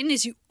a twin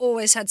is you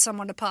always had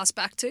someone to pass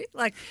back to.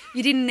 Like,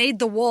 you didn't need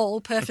the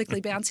wall perfectly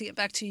bouncing it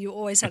back to you. You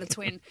always had a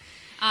twin.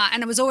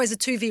 And it was always a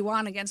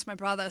 2v1 against my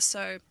brother.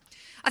 So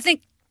I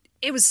think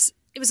it was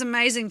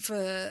amazing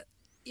for,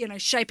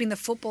 shaping the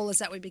footballers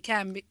that we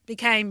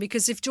became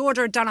because if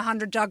Georgia had done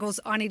 100 juggles,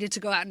 I needed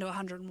to go out and do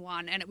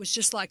 101. And it was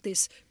just like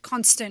this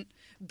constant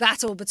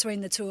battle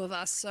between the two of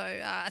us. So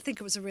I think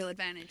it was a real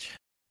advantage.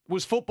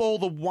 Was football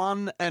the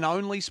one and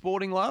only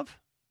sporting love?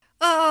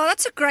 Oh,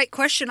 that's a great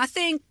question. I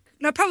think,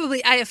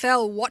 probably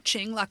AFL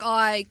watching. Like,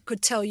 I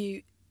could tell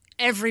you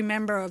every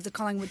member of the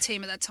Collingwood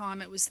team at that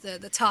time. It was the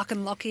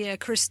Tarkin Lockyer,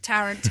 Chris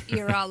Tarrant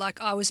era. Like,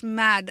 I was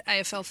mad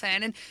AFL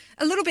fan. And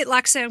a little bit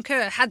like Sam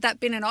Kerr, had that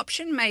been an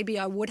option, maybe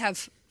I would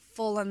have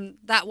fallen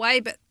that way,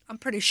 but I'm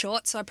pretty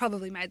short, so I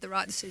probably made the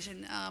right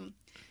decision,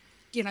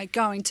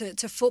 going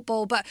to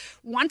football. But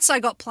once I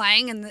got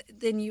playing and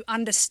then you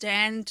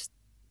understand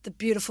the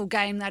beautiful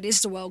game that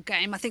is the world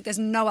game. I think there's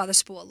no other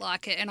sport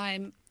like it. And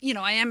I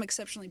am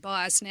exceptionally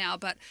biased now,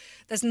 but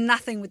there's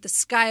nothing with the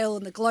scale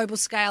and the global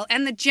scale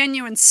and the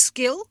genuine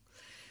skill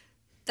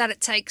that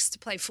it takes to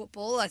play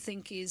football, I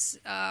think is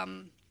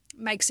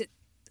makes it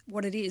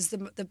what it is,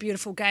 the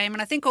beautiful game.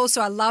 And I think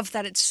also I love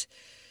that it's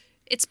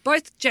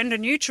both gender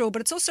neutral,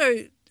 but it's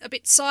also a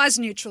bit size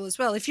neutral as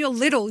well. If you're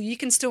little, you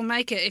can still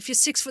make it. If you're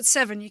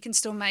 6'7", you can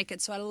still make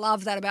it. So I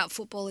love that about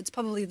football. It's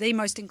probably the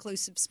most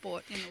inclusive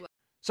sport in the world.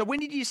 So when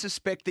did you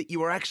suspect that you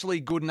were actually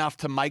good enough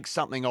to make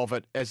something of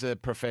it as a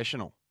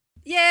professional?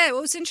 Yeah, well,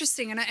 it was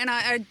interesting. And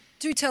I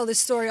do tell this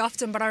story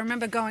often, but I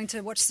remember going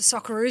to watch the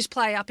Socceroos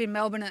play up in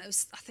Melbourne. It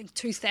was, I think,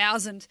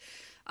 2000.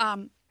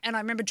 And I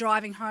remember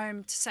driving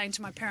home saying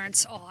to my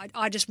parents,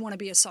 I just want to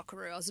be a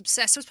Socceroo. I was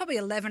obsessed. I was probably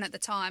 11 at the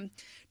time.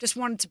 Just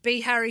wanted to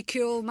be Harry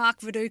Kewell, Mark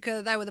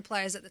Viduka. They were the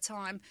players at the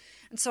time.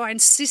 And so I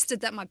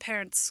insisted that my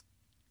parents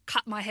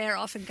cut my hair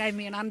off and gave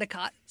me an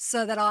undercut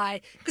so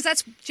that because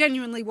that's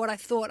genuinely what I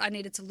thought I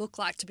needed to look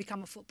like to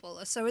become a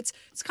footballer. So it's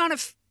kind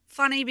of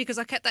funny because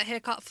I kept that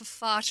haircut for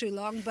far too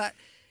long, but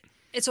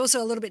it's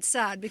also a little bit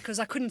sad because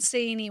I couldn't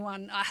see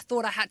anyone. I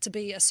thought I had to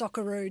be a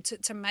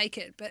Socceroo to make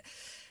it, but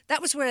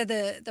that was where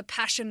the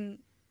passion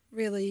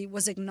really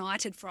was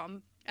ignited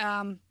from.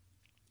 And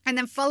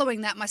then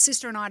following that, my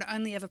sister and I had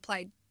only ever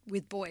played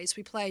with boys.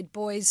 We played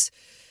boys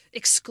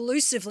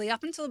exclusively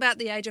up until about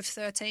the age of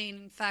 13.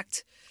 In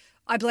fact,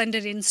 I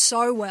blended in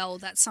so well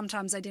that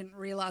sometimes they didn't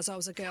realise I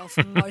was a girl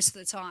for most of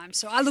the time.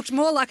 So I looked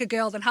more like a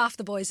girl than half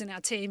the boys in our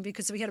team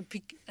because we had a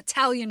big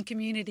Italian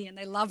community and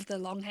they loved the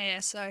long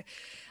hair. So,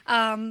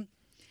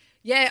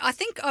 I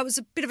think I was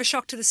a bit of a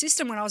shock to the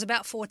system when I was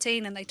about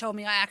 14 and they told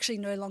me I actually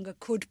no longer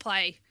could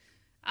play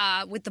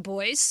with the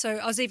boys. So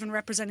I was even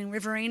representing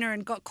Riverina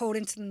and got called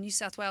into the New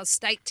South Wales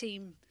state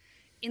team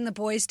in the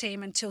boys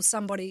team until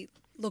somebody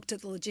looked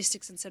at the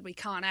logistics and said we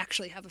can't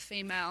actually have a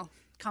female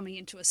coming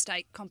into a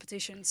state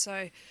competition.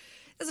 So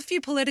there's a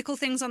few political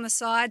things on the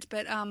side,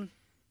 but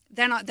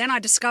then I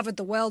discovered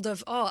the world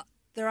of,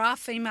 there are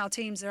female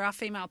teams, there are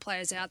female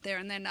players out there.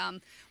 And then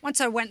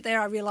once I went there,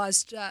 I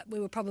realised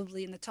we were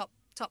probably in the top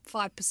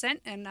 5%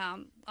 and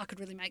I could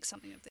really make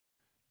something of it.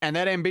 And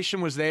that ambition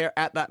was there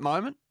at that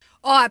moment?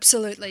 Oh,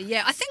 absolutely,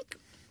 yeah. I think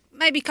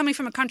maybe coming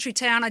from a country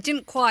town, I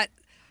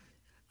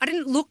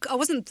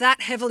wasn't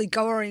that heavily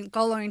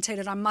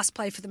goal-orientated, I must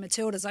play for the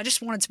Matildas. I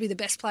just wanted to be the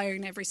best player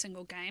in every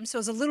single game. So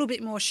it was a little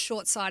bit more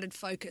short-sighted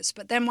focus.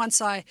 But then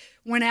once I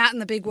went out in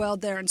the big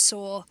world there and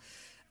saw,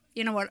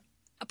 I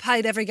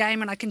played every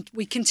game and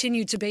we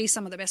continued to be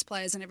some of the best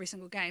players in every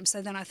single game.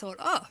 So then I thought,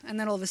 and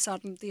then all of a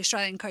sudden the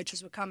Australian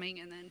coaches were coming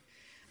and then,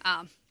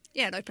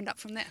 it opened up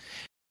from there.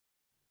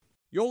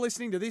 You're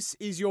listening to This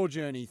Is Your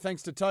Journey,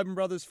 thanks to Tobin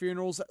Brothers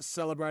Funerals,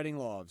 celebrating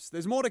lives.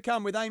 There's more to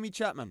come with Amy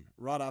Chapman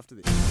right after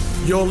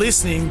this. You're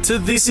listening to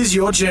This Is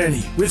Your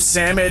Journey with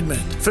Sam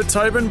Edmund. For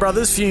Tobin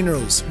Brothers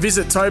Funerals,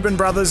 visit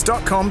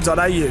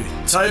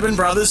tobinbrothers.com.au. Tobin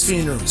Brothers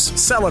Funerals,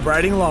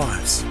 celebrating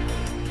lives.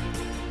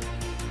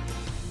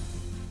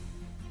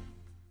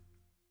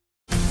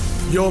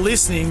 You're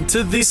listening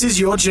to This Is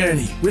Your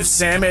Journey with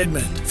Sam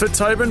Edmund. For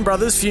Tobin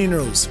Brothers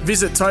Funerals,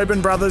 visit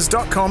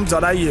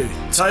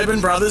tobinbrothers.com.au. Tobin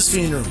Brothers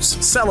Funerals,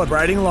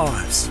 celebrating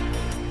lives.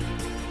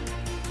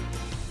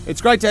 It's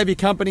great to have your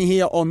company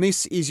here on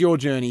This Is Your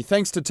Journey,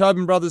 thanks to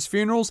Tobin Brothers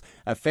Funerals,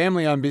 a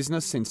family-owned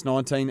business since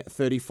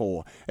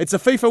 1934. It's a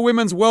FIFA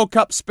Women's World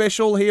Cup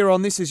special here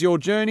on This Is Your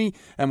Journey,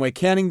 and we're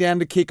counting down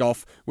to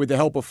kick-off with the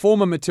help of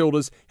former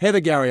Matildas, Heather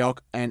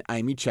Garriock and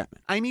Amy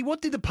Chapman. Amy,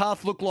 what did the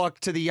path look like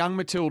to the young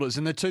Matildas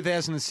in the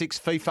 2006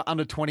 FIFA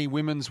Under-20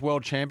 Women's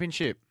World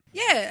Championship?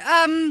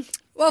 Yeah,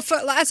 well,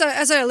 as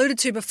I alluded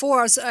to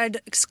before,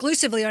 I'd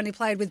exclusively only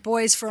played with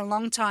boys for a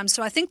long time.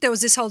 So I think there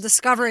was this whole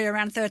discovery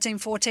around 13,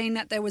 14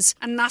 that there was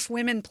enough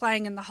women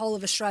playing in the whole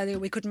of Australia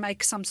we could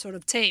make some sort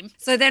of team.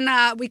 So then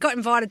we got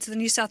invited to the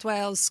New South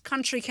Wales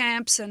country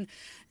camps, and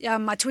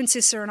my twin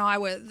sister and I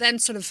were then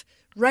sort of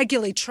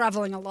regularly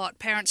travelling a lot,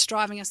 parents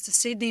driving us to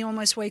Sydney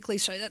almost weekly,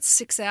 so that's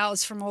 6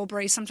 hours from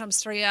Albury, sometimes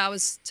 3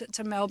 hours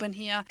to Melbourne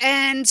here.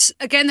 And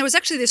again, there was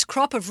actually this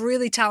crop of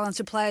really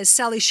talented players.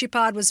 Sally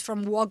Shippard was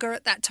from Wagga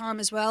at that time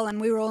as well, and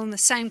we were all in the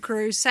same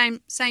crew,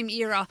 same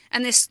era.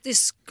 And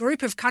this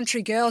group of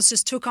country girls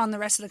just took on the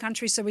rest of the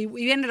country, so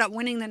we ended up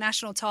winning the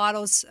national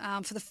titles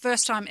for the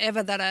first time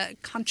ever that a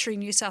country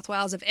New South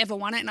Wales have ever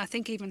won it, and I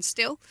think even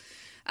still.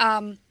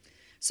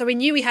 So we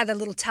knew we had a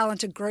little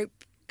talented group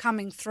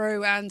coming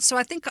through, and so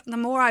I think the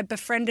more I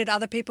befriended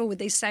other people with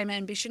these same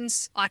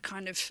ambitions, I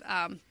kind of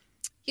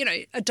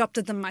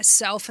adopted them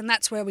myself, and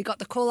that's where we got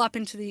the call up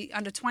into the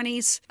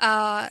under-20s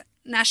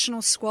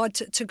national squad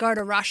to go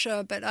to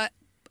Russia, but I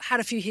had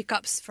a few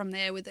hiccups from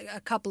there with a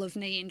couple of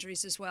knee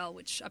injuries as well,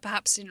 which I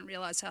perhaps didn't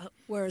realise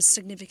were as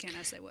significant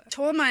as they were.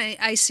 Tore my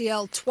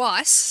ACL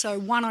twice, so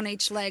one on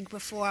each leg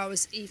before I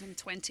was even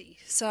 20.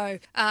 So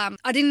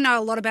I didn't know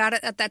a lot about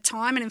it at that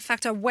time, and in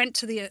fact I went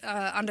to the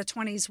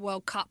Under-20s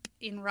World Cup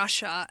in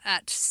Russia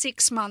at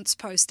 6 months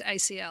post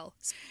ACL.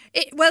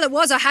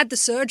 I had the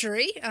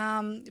surgery,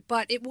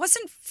 but it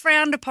wasn't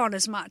frowned upon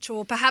as much,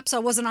 or perhaps I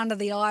wasn't under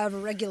the eye of a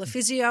regular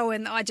physio,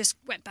 and I just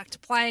went back to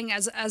playing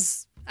as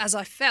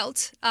I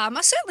felt.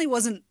 I certainly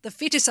wasn't the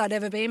fittest I'd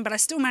ever been, but I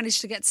still managed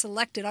to get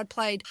selected. I'd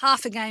played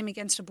half a game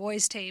against a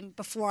boys' team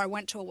before I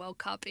went to a World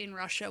Cup in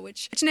Russia,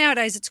 which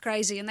nowadays it's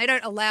crazy, and they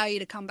don't allow you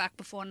to come back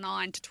before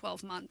 9 to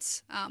 12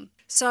 months. I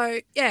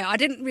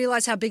didn't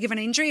realise how big of an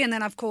injury, and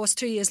then of course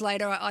 2 years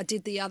later I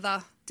did the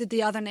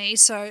other knee.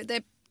 So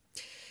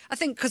I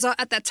think because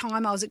at that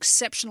time I was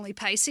exceptionally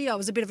pacey. I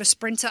was a bit of a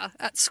sprinter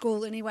at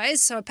school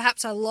anyways, so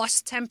perhaps I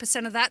lost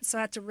 10% of that, so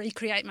I had to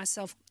recreate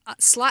myself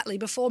slightly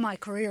before my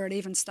career had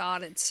even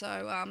started.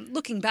 So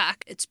looking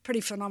back, it's pretty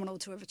phenomenal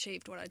to have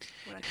achieved what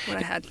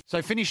I had.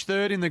 So finished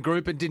third in the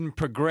group and didn't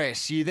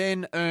progress. You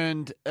then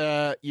earned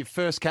your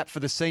first cap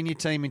for the senior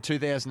team in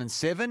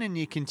 2007, and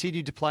you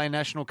continued to play in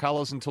national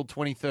colours until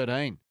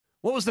 2013.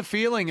 What was the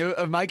feeling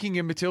of making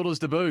your Matildas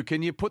debut?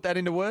 Can you put that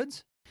into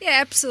words? Yeah,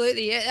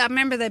 absolutely. I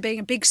remember there being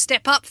a big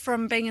step up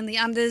from being in the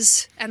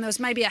unders, and there was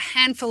maybe a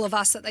handful of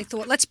us that they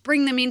thought, let's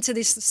bring them into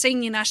this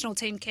senior national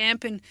team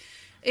camp. And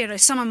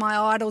some of my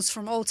idols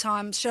from all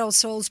time, Cheryl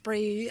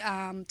Salisbury,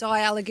 Di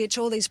Allegich,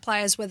 all these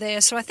players were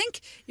there. So I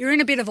think you're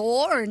in a bit of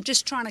awe and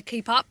just trying to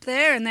keep up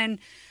there. And then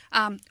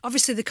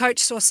obviously the coach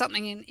saw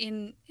something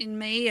in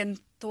me and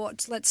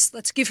thought,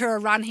 let's give her a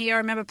run here. I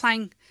remember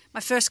playing, my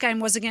first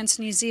game was against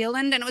New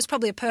Zealand, and it was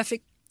probably a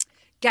perfect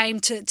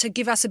game to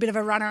give us a bit of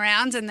a run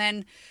around, and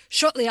then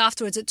shortly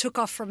afterwards it took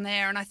off from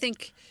there. And I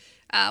think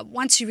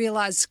once you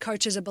realise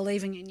coaches are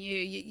believing in you,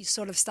 you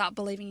sort of start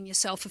believing in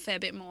yourself a fair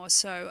bit more.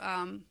 So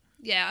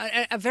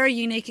a very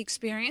unique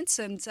experience,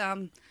 and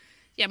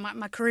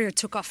my career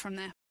took off from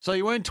there. So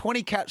you earned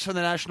 20 caps for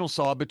the national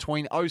side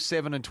between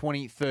 2007 and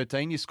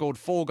 2013. You scored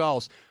 4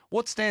 goals.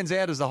 What stands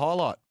out as the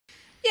highlight?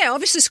 Yeah,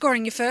 obviously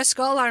scoring your first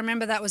goal. I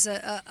remember that was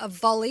a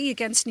volley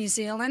against New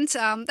Zealand.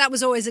 That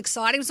was always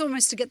exciting. It was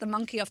almost to get the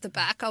monkey off the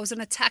back. I was an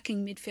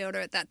attacking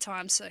midfielder at that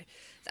time, so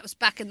that was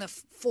back in the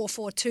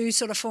 4-4-2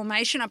 sort of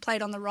formation. I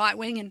played on the right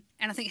wing, and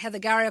I think Heather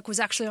Garriock was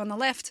actually on the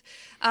left.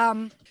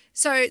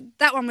 So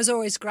that one was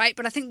always great,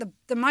 but I think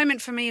the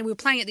moment for me, we were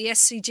playing at the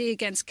SCG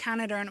against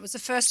Canada, and it was the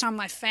first time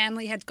my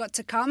family had got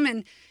to come,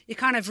 and you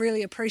kind of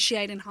really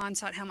appreciate in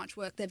hindsight how much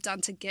work they've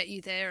done to get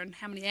you there and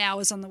how many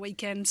hours on the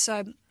weekend.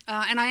 So,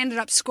 and I ended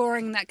up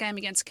scoring that game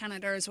against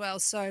Canada as well.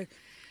 So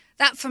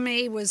that for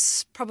me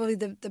was probably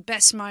the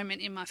best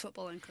moment in my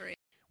footballing career.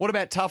 What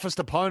about toughest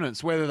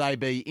opponents, whether they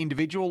be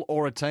individual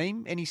or a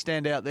team? Any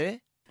stand out there?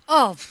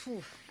 Oh,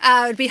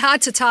 it'd be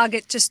hard to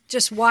target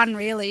just one,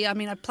 really. I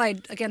mean, I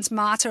played against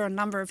Marta a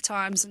number of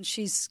times, and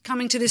she's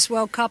coming to this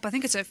World Cup. I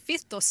think it's her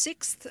 5th or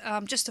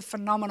 6th, just a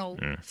phenomenal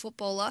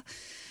footballer.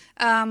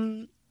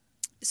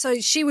 So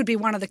she would be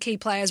one of the key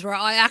players where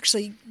I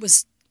actually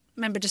was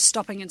remember just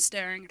stopping and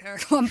staring at her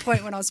at one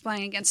point when I was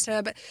playing against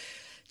her. But,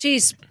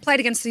 geez, played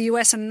against the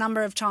US a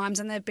number of times,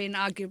 and they've been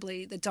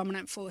arguably the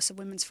dominant force of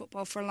women's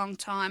football for a long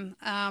time.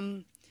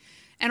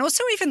 And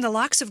also even the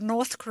likes of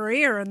North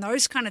Korea and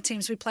those kind of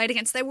teams we played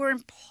against, they were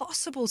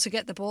impossible to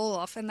get the ball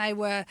off, and they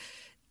were,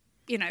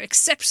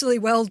 exceptionally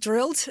well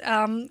drilled.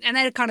 And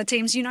they're the kind of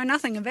teams you know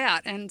nothing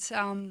about. And,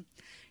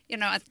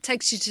 it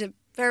takes you to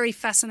very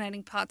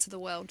fascinating parts of the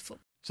world.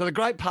 So the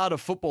great part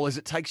of football is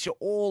it takes you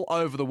all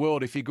over the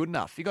world if you're good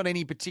enough. You got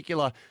any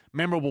particular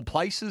memorable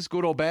places,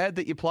 good or bad,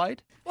 that you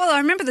played? Well, I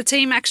remember the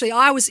team actually.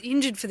 I was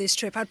injured for this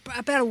trip.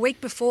 About a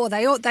week before,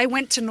 they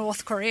went to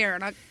North Korea,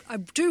 and I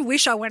do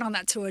wish I went on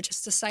that tour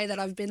just to say that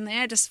I've been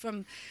there.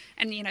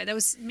 There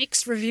was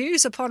mixed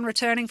reviews upon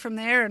returning from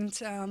there,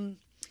 and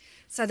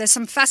so there's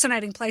some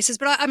fascinating places.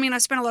 But I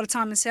spent a lot of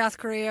time in South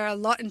Korea, a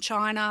lot in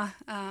China,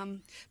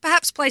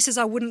 perhaps places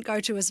I wouldn't go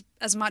to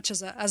as much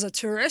as a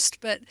tourist.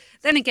 But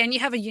then again, you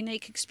have a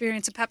unique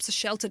experience and perhaps a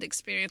sheltered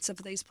experience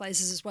of these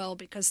places as well,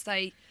 because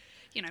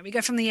we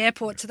go from the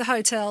airport to the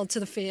hotel to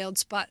the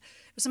fields. But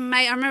it was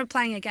amazing. I remember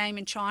playing a game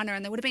in China,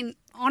 and there would have been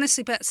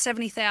honestly about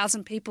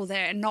 70,000 people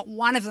there, and not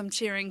one of them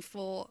cheering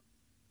for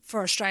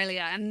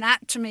Australia. And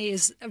that to me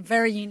is a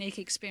very unique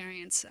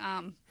experience.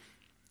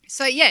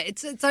 So, yeah,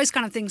 it's those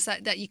kind of things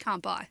that you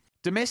can't buy.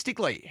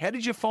 Domestically, how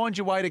did you find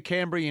your way to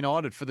Canberra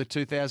United for the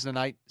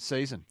 2008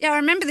 season? Yeah, I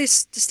remember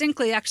this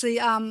distinctly, actually.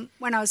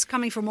 When I was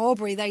coming from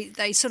Albury,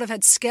 they sort of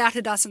had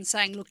scouted us and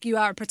saying, look, you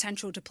are a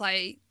potential to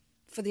play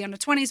for the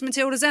under-20s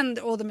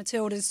Matildas or the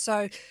Matildas.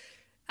 So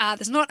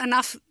there's not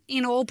enough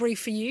in Albury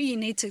for you. You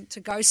need to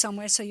go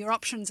somewhere. So your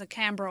options are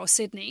Canberra or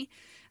Sydney.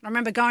 And I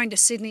remember going to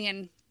Sydney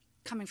and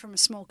coming from a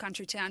small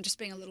country town, just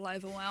being a little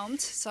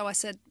overwhelmed. So I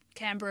said,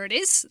 Canberra it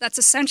is. That's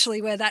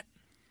essentially where that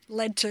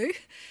led to.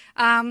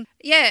 And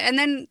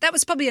then that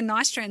was probably a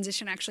nice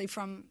transition actually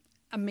from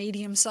a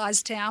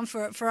medium-sized town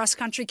for us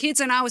country kids.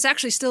 And I was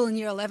actually still in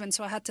year 11,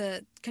 so I had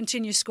to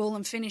continue school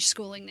and finish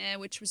schooling there,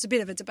 which was a bit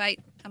of a debate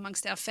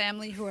amongst our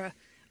family, who are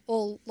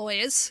all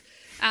lawyers,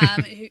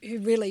 who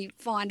really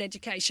find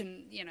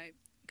education,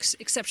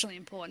 exceptionally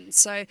important.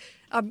 So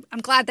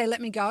I'm glad they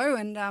let me go.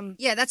 And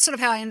that's sort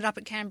of how I ended up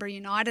at Canberra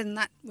United, and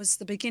that was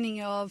the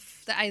beginning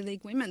of the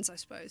A-League Women's, I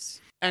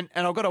suppose. And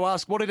I've got to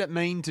ask, what did it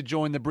mean to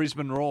join the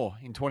Brisbane Roar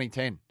in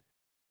 2010?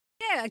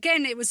 Yeah,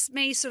 again, it was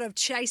me sort of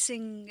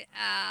chasing.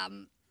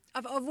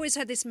 I've always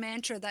had this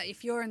mantra that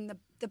if you're in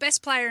the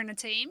best player in a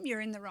team, you're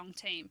in the wrong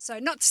team. So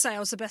not to say I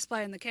was the best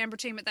player in the Canberra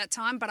team at that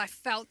time, but I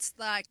felt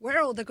like we're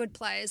all the good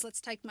players.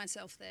 Let's take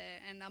myself there.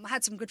 And I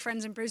had some good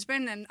friends in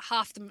Brisbane, and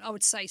half them, I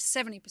would say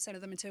 70%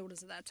 of the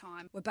Matildas at that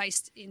time were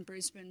based in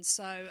Brisbane.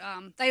 So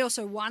they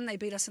also won. They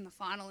beat us in the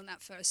final in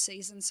that first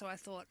season. So I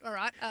thought, all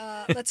right,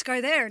 let's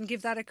go there and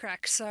give that a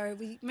crack. So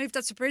we moved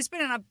up to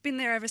Brisbane, and I've been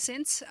there ever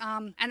since.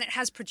 And it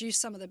has produced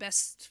some of the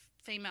best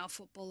female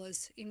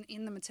footballers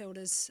in the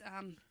Matildas,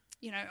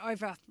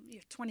 over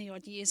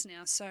 20-odd years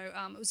now. So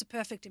it was a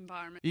perfect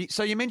environment.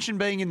 So you mentioned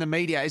being in the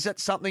media. Is that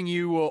something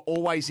you were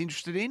always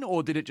interested in,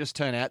 or did it just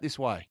turn out this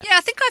way? Yeah,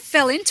 I think I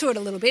fell into it a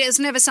little bit. It's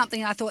never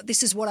something I thought,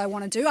 this is what I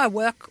want to do. I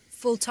work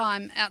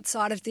full-time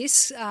outside of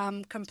this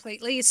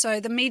completely. So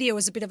the media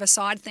was a bit of a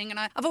side thing, and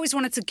I've always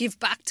wanted to give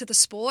back to the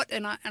sport,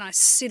 and I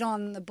sit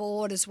on the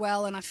board as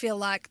well, and I feel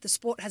like the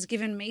sport has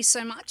given me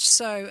so much.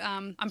 So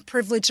I'm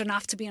privileged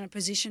enough to be in a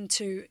position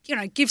to,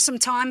 give some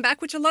time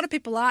back, which a lot of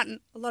people aren't. And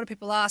a lot of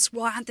people ask,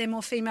 why aren't there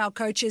more female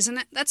coaches?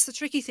 And that's the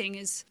tricky thing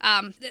is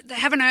they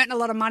haven't earned a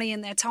lot of money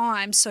in their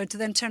time, so to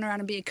then turn around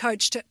and be a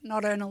coach to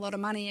not earn a lot of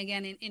money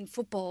again in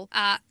football,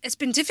 it's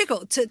been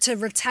difficult to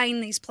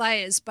retain these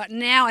players. But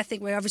now I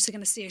think we're obviously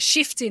going to see a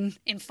shift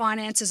in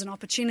finances and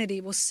opportunity.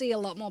 We'll see a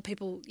lot more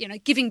people,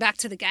 giving back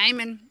to the game.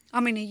 And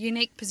I'm in a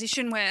unique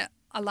position where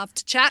I love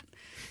to chat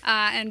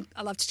and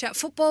I love to chat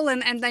football,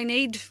 and they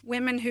need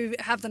women who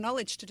have the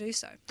knowledge to do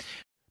so.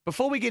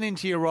 Before we get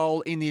into your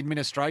role in the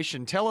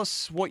administration, tell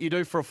us what you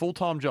do for a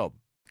full-time job.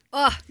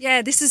 Oh,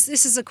 yeah, this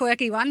is a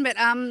quirky one, but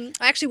I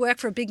actually work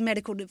for a big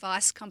medical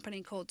device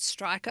company called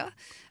Stryker,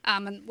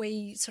 and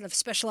we sort of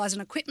specialise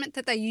in equipment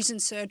that they use in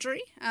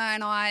surgery,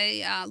 and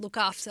I look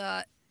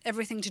after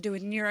everything to do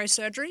with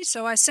neurosurgery.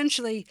 So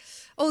essentially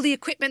all the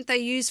equipment they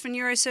use for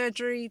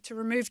neurosurgery to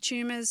remove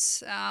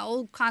tumours,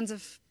 all kinds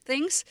of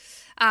things,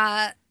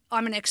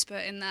 I'm an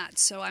expert in that.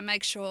 So I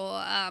make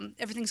sure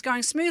everything's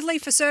going smoothly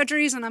for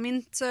surgeries, and I'm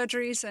in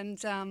surgeries.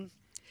 And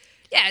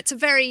it's a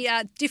very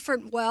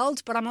different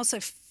world, but I'm also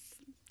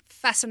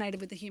fascinated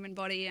with the human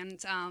body,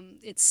 and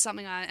it's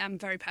something I am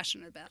very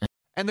passionate about.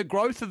 And the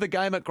growth of the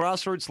game at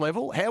grassroots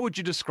level, how would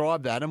you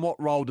describe that, and what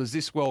role does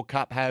this World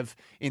Cup have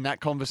in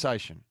that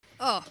conversation?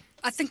 Oh,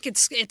 I think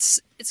it's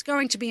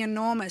going to be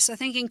enormous. I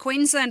think in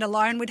Queensland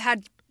alone, we'd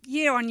had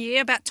year on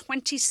year about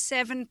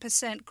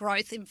 27%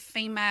 growth in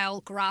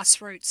female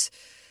grassroots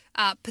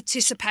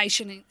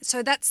participation.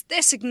 So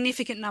they're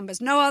significant numbers.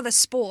 No other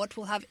sport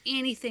will have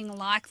anything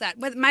like that,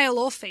 whether male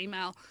or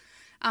female.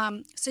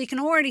 So you can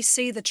already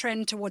see the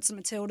trend towards the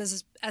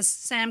Matildas as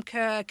Sam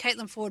Kerr,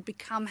 Caitlin Ford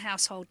become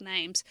household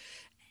names.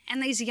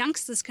 And these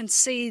youngsters can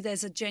see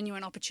there's a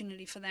genuine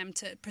opportunity for them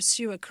to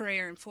pursue a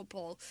career in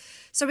football.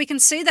 So we can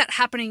see that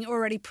happening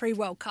already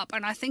pre-World Cup,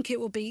 and I think it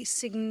will be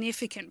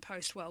significant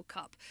post-World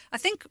Cup. I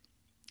think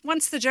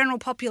once the general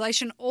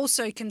population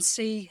also can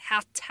see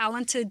how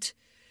talented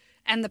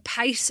and the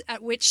pace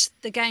at which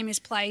the game is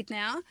played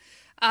now,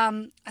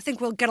 I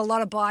think we'll get a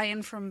lot of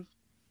buy-in from,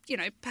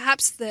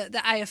 perhaps the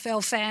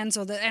AFL fans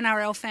or the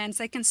NRL fans.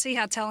 They can see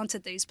how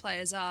talented these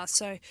players are.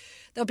 So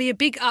there'll be a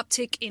big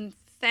uptick in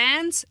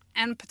fans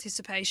and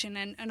participation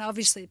and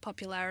obviously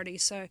popularity.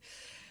 So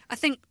I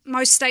think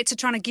most states are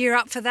trying to gear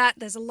up for that.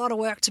 There's a lot of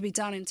work to be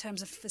done in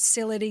terms of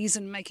facilities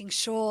and making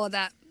sure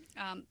that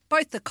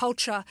both the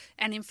culture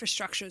and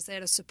infrastructure is there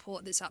to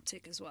support this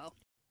uptick as well.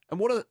 And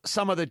what are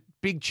some of the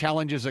big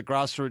challenges at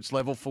grassroots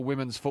level for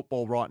women's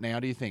football right now,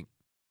 do you think?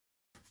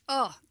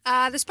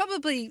 There's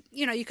probably,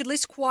 you could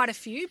list quite a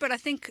few, but I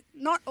think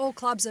not all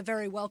clubs are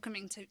very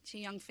welcoming to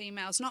young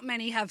females. Not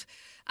many have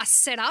a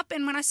set up.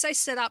 And when I say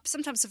set up,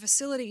 sometimes the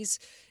facilities,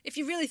 if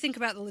you really think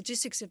about the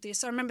logistics of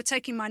this, I remember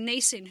taking my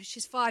niece in,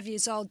 she's 5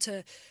 years old,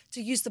 to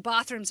use the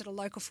bathrooms at a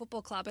local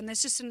football club. And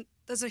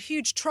there's a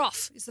huge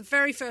trough is the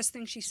very first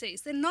thing she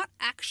sees. They're not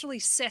actually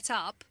set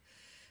up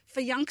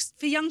for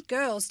young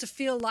girls to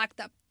feel like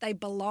that they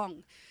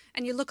belong.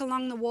 And you look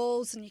along the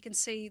walls and you can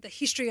see the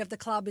history of the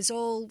club is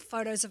all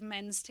photos of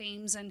men's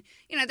teams. And,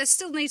 there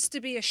still needs to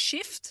be a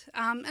shift.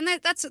 And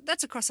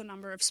that's across a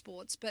number of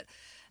sports. But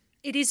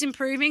it is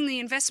improving.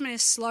 The investment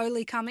is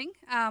slowly coming.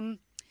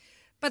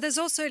 But there's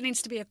also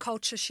needs to be a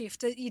culture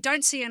shift. You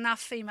don't see enough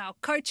female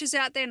coaches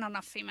out there, not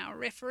enough female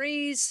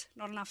referees,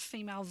 not enough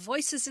female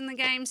voices in the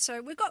game.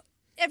 So we've got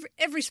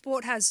every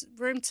sport has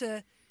room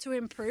to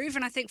improve.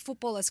 And I think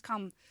football has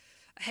come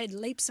ahead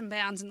leaps and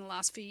bounds in the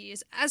last few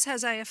years, as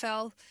has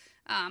AFL.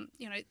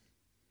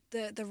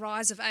 The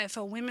rise of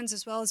AFL women's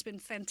as well has been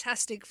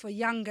fantastic for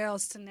young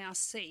girls to now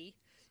see,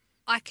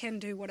 I can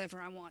do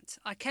whatever I want.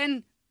 I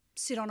can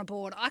sit on a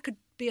board. I could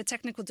be a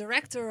technical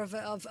director of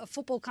a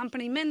football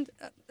company,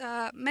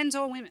 men's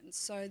or women's.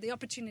 So the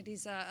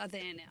opportunities are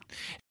there now.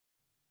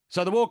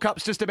 So the World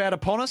Cup's just about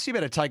upon us. You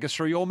better take us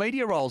through your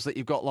media roles that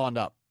you've got lined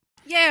up.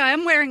 Yeah, I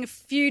am wearing a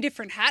few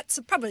different hats.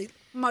 I'd probably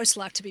most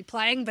like to be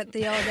playing, but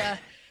the old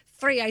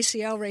 3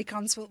 ACL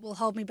recons will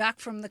hold me back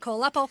from the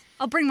call-up.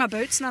 I'll bring my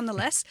boots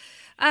nonetheless.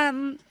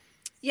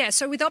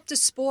 So with Optus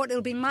Sport,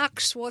 it'll be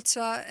Mark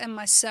Schwarzer and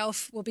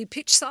myself will be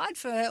pitch side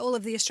for all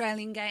of the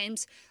Australian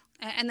games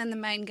and then the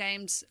main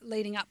games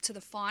leading up to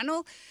the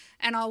final.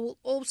 And I will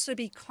also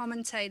be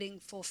commentating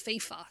for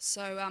FIFA.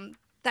 So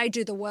they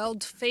do the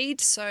world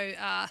feed. So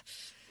I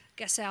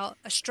guess our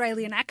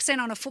Australian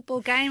accent on a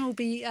football game will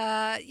be,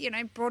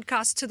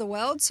 broadcast to the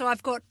world. So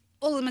I've got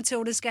all the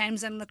Matildas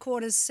games and the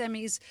quarters,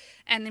 semis,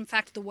 and in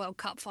fact the World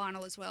Cup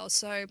final as well.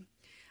 So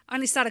I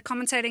only started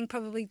commentating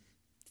probably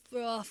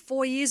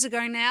 4 years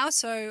ago now.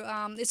 So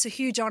it's a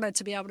huge honour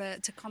to be able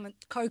to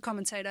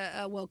co-commentate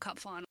a World Cup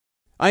final.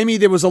 Amy,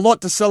 there was a lot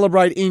to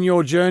celebrate in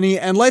your journey,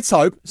 and let's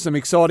hope some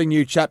exciting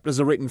new chapters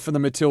are written for the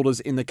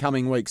Matildas in the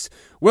coming weeks.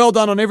 Well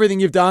done on everything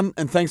you've done,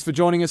 and thanks for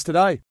joining us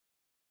today.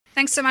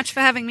 Thanks so much for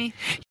having me.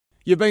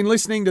 You've been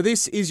listening to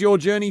This Is Your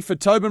Journey for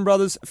Tobin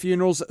Brothers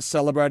Funerals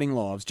Celebrating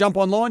Lives. Jump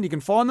online, you can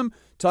find them,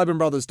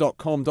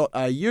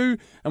 tobinbrothers.com.au,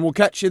 and we'll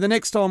catch you the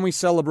next time we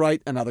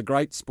celebrate another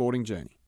great sporting journey.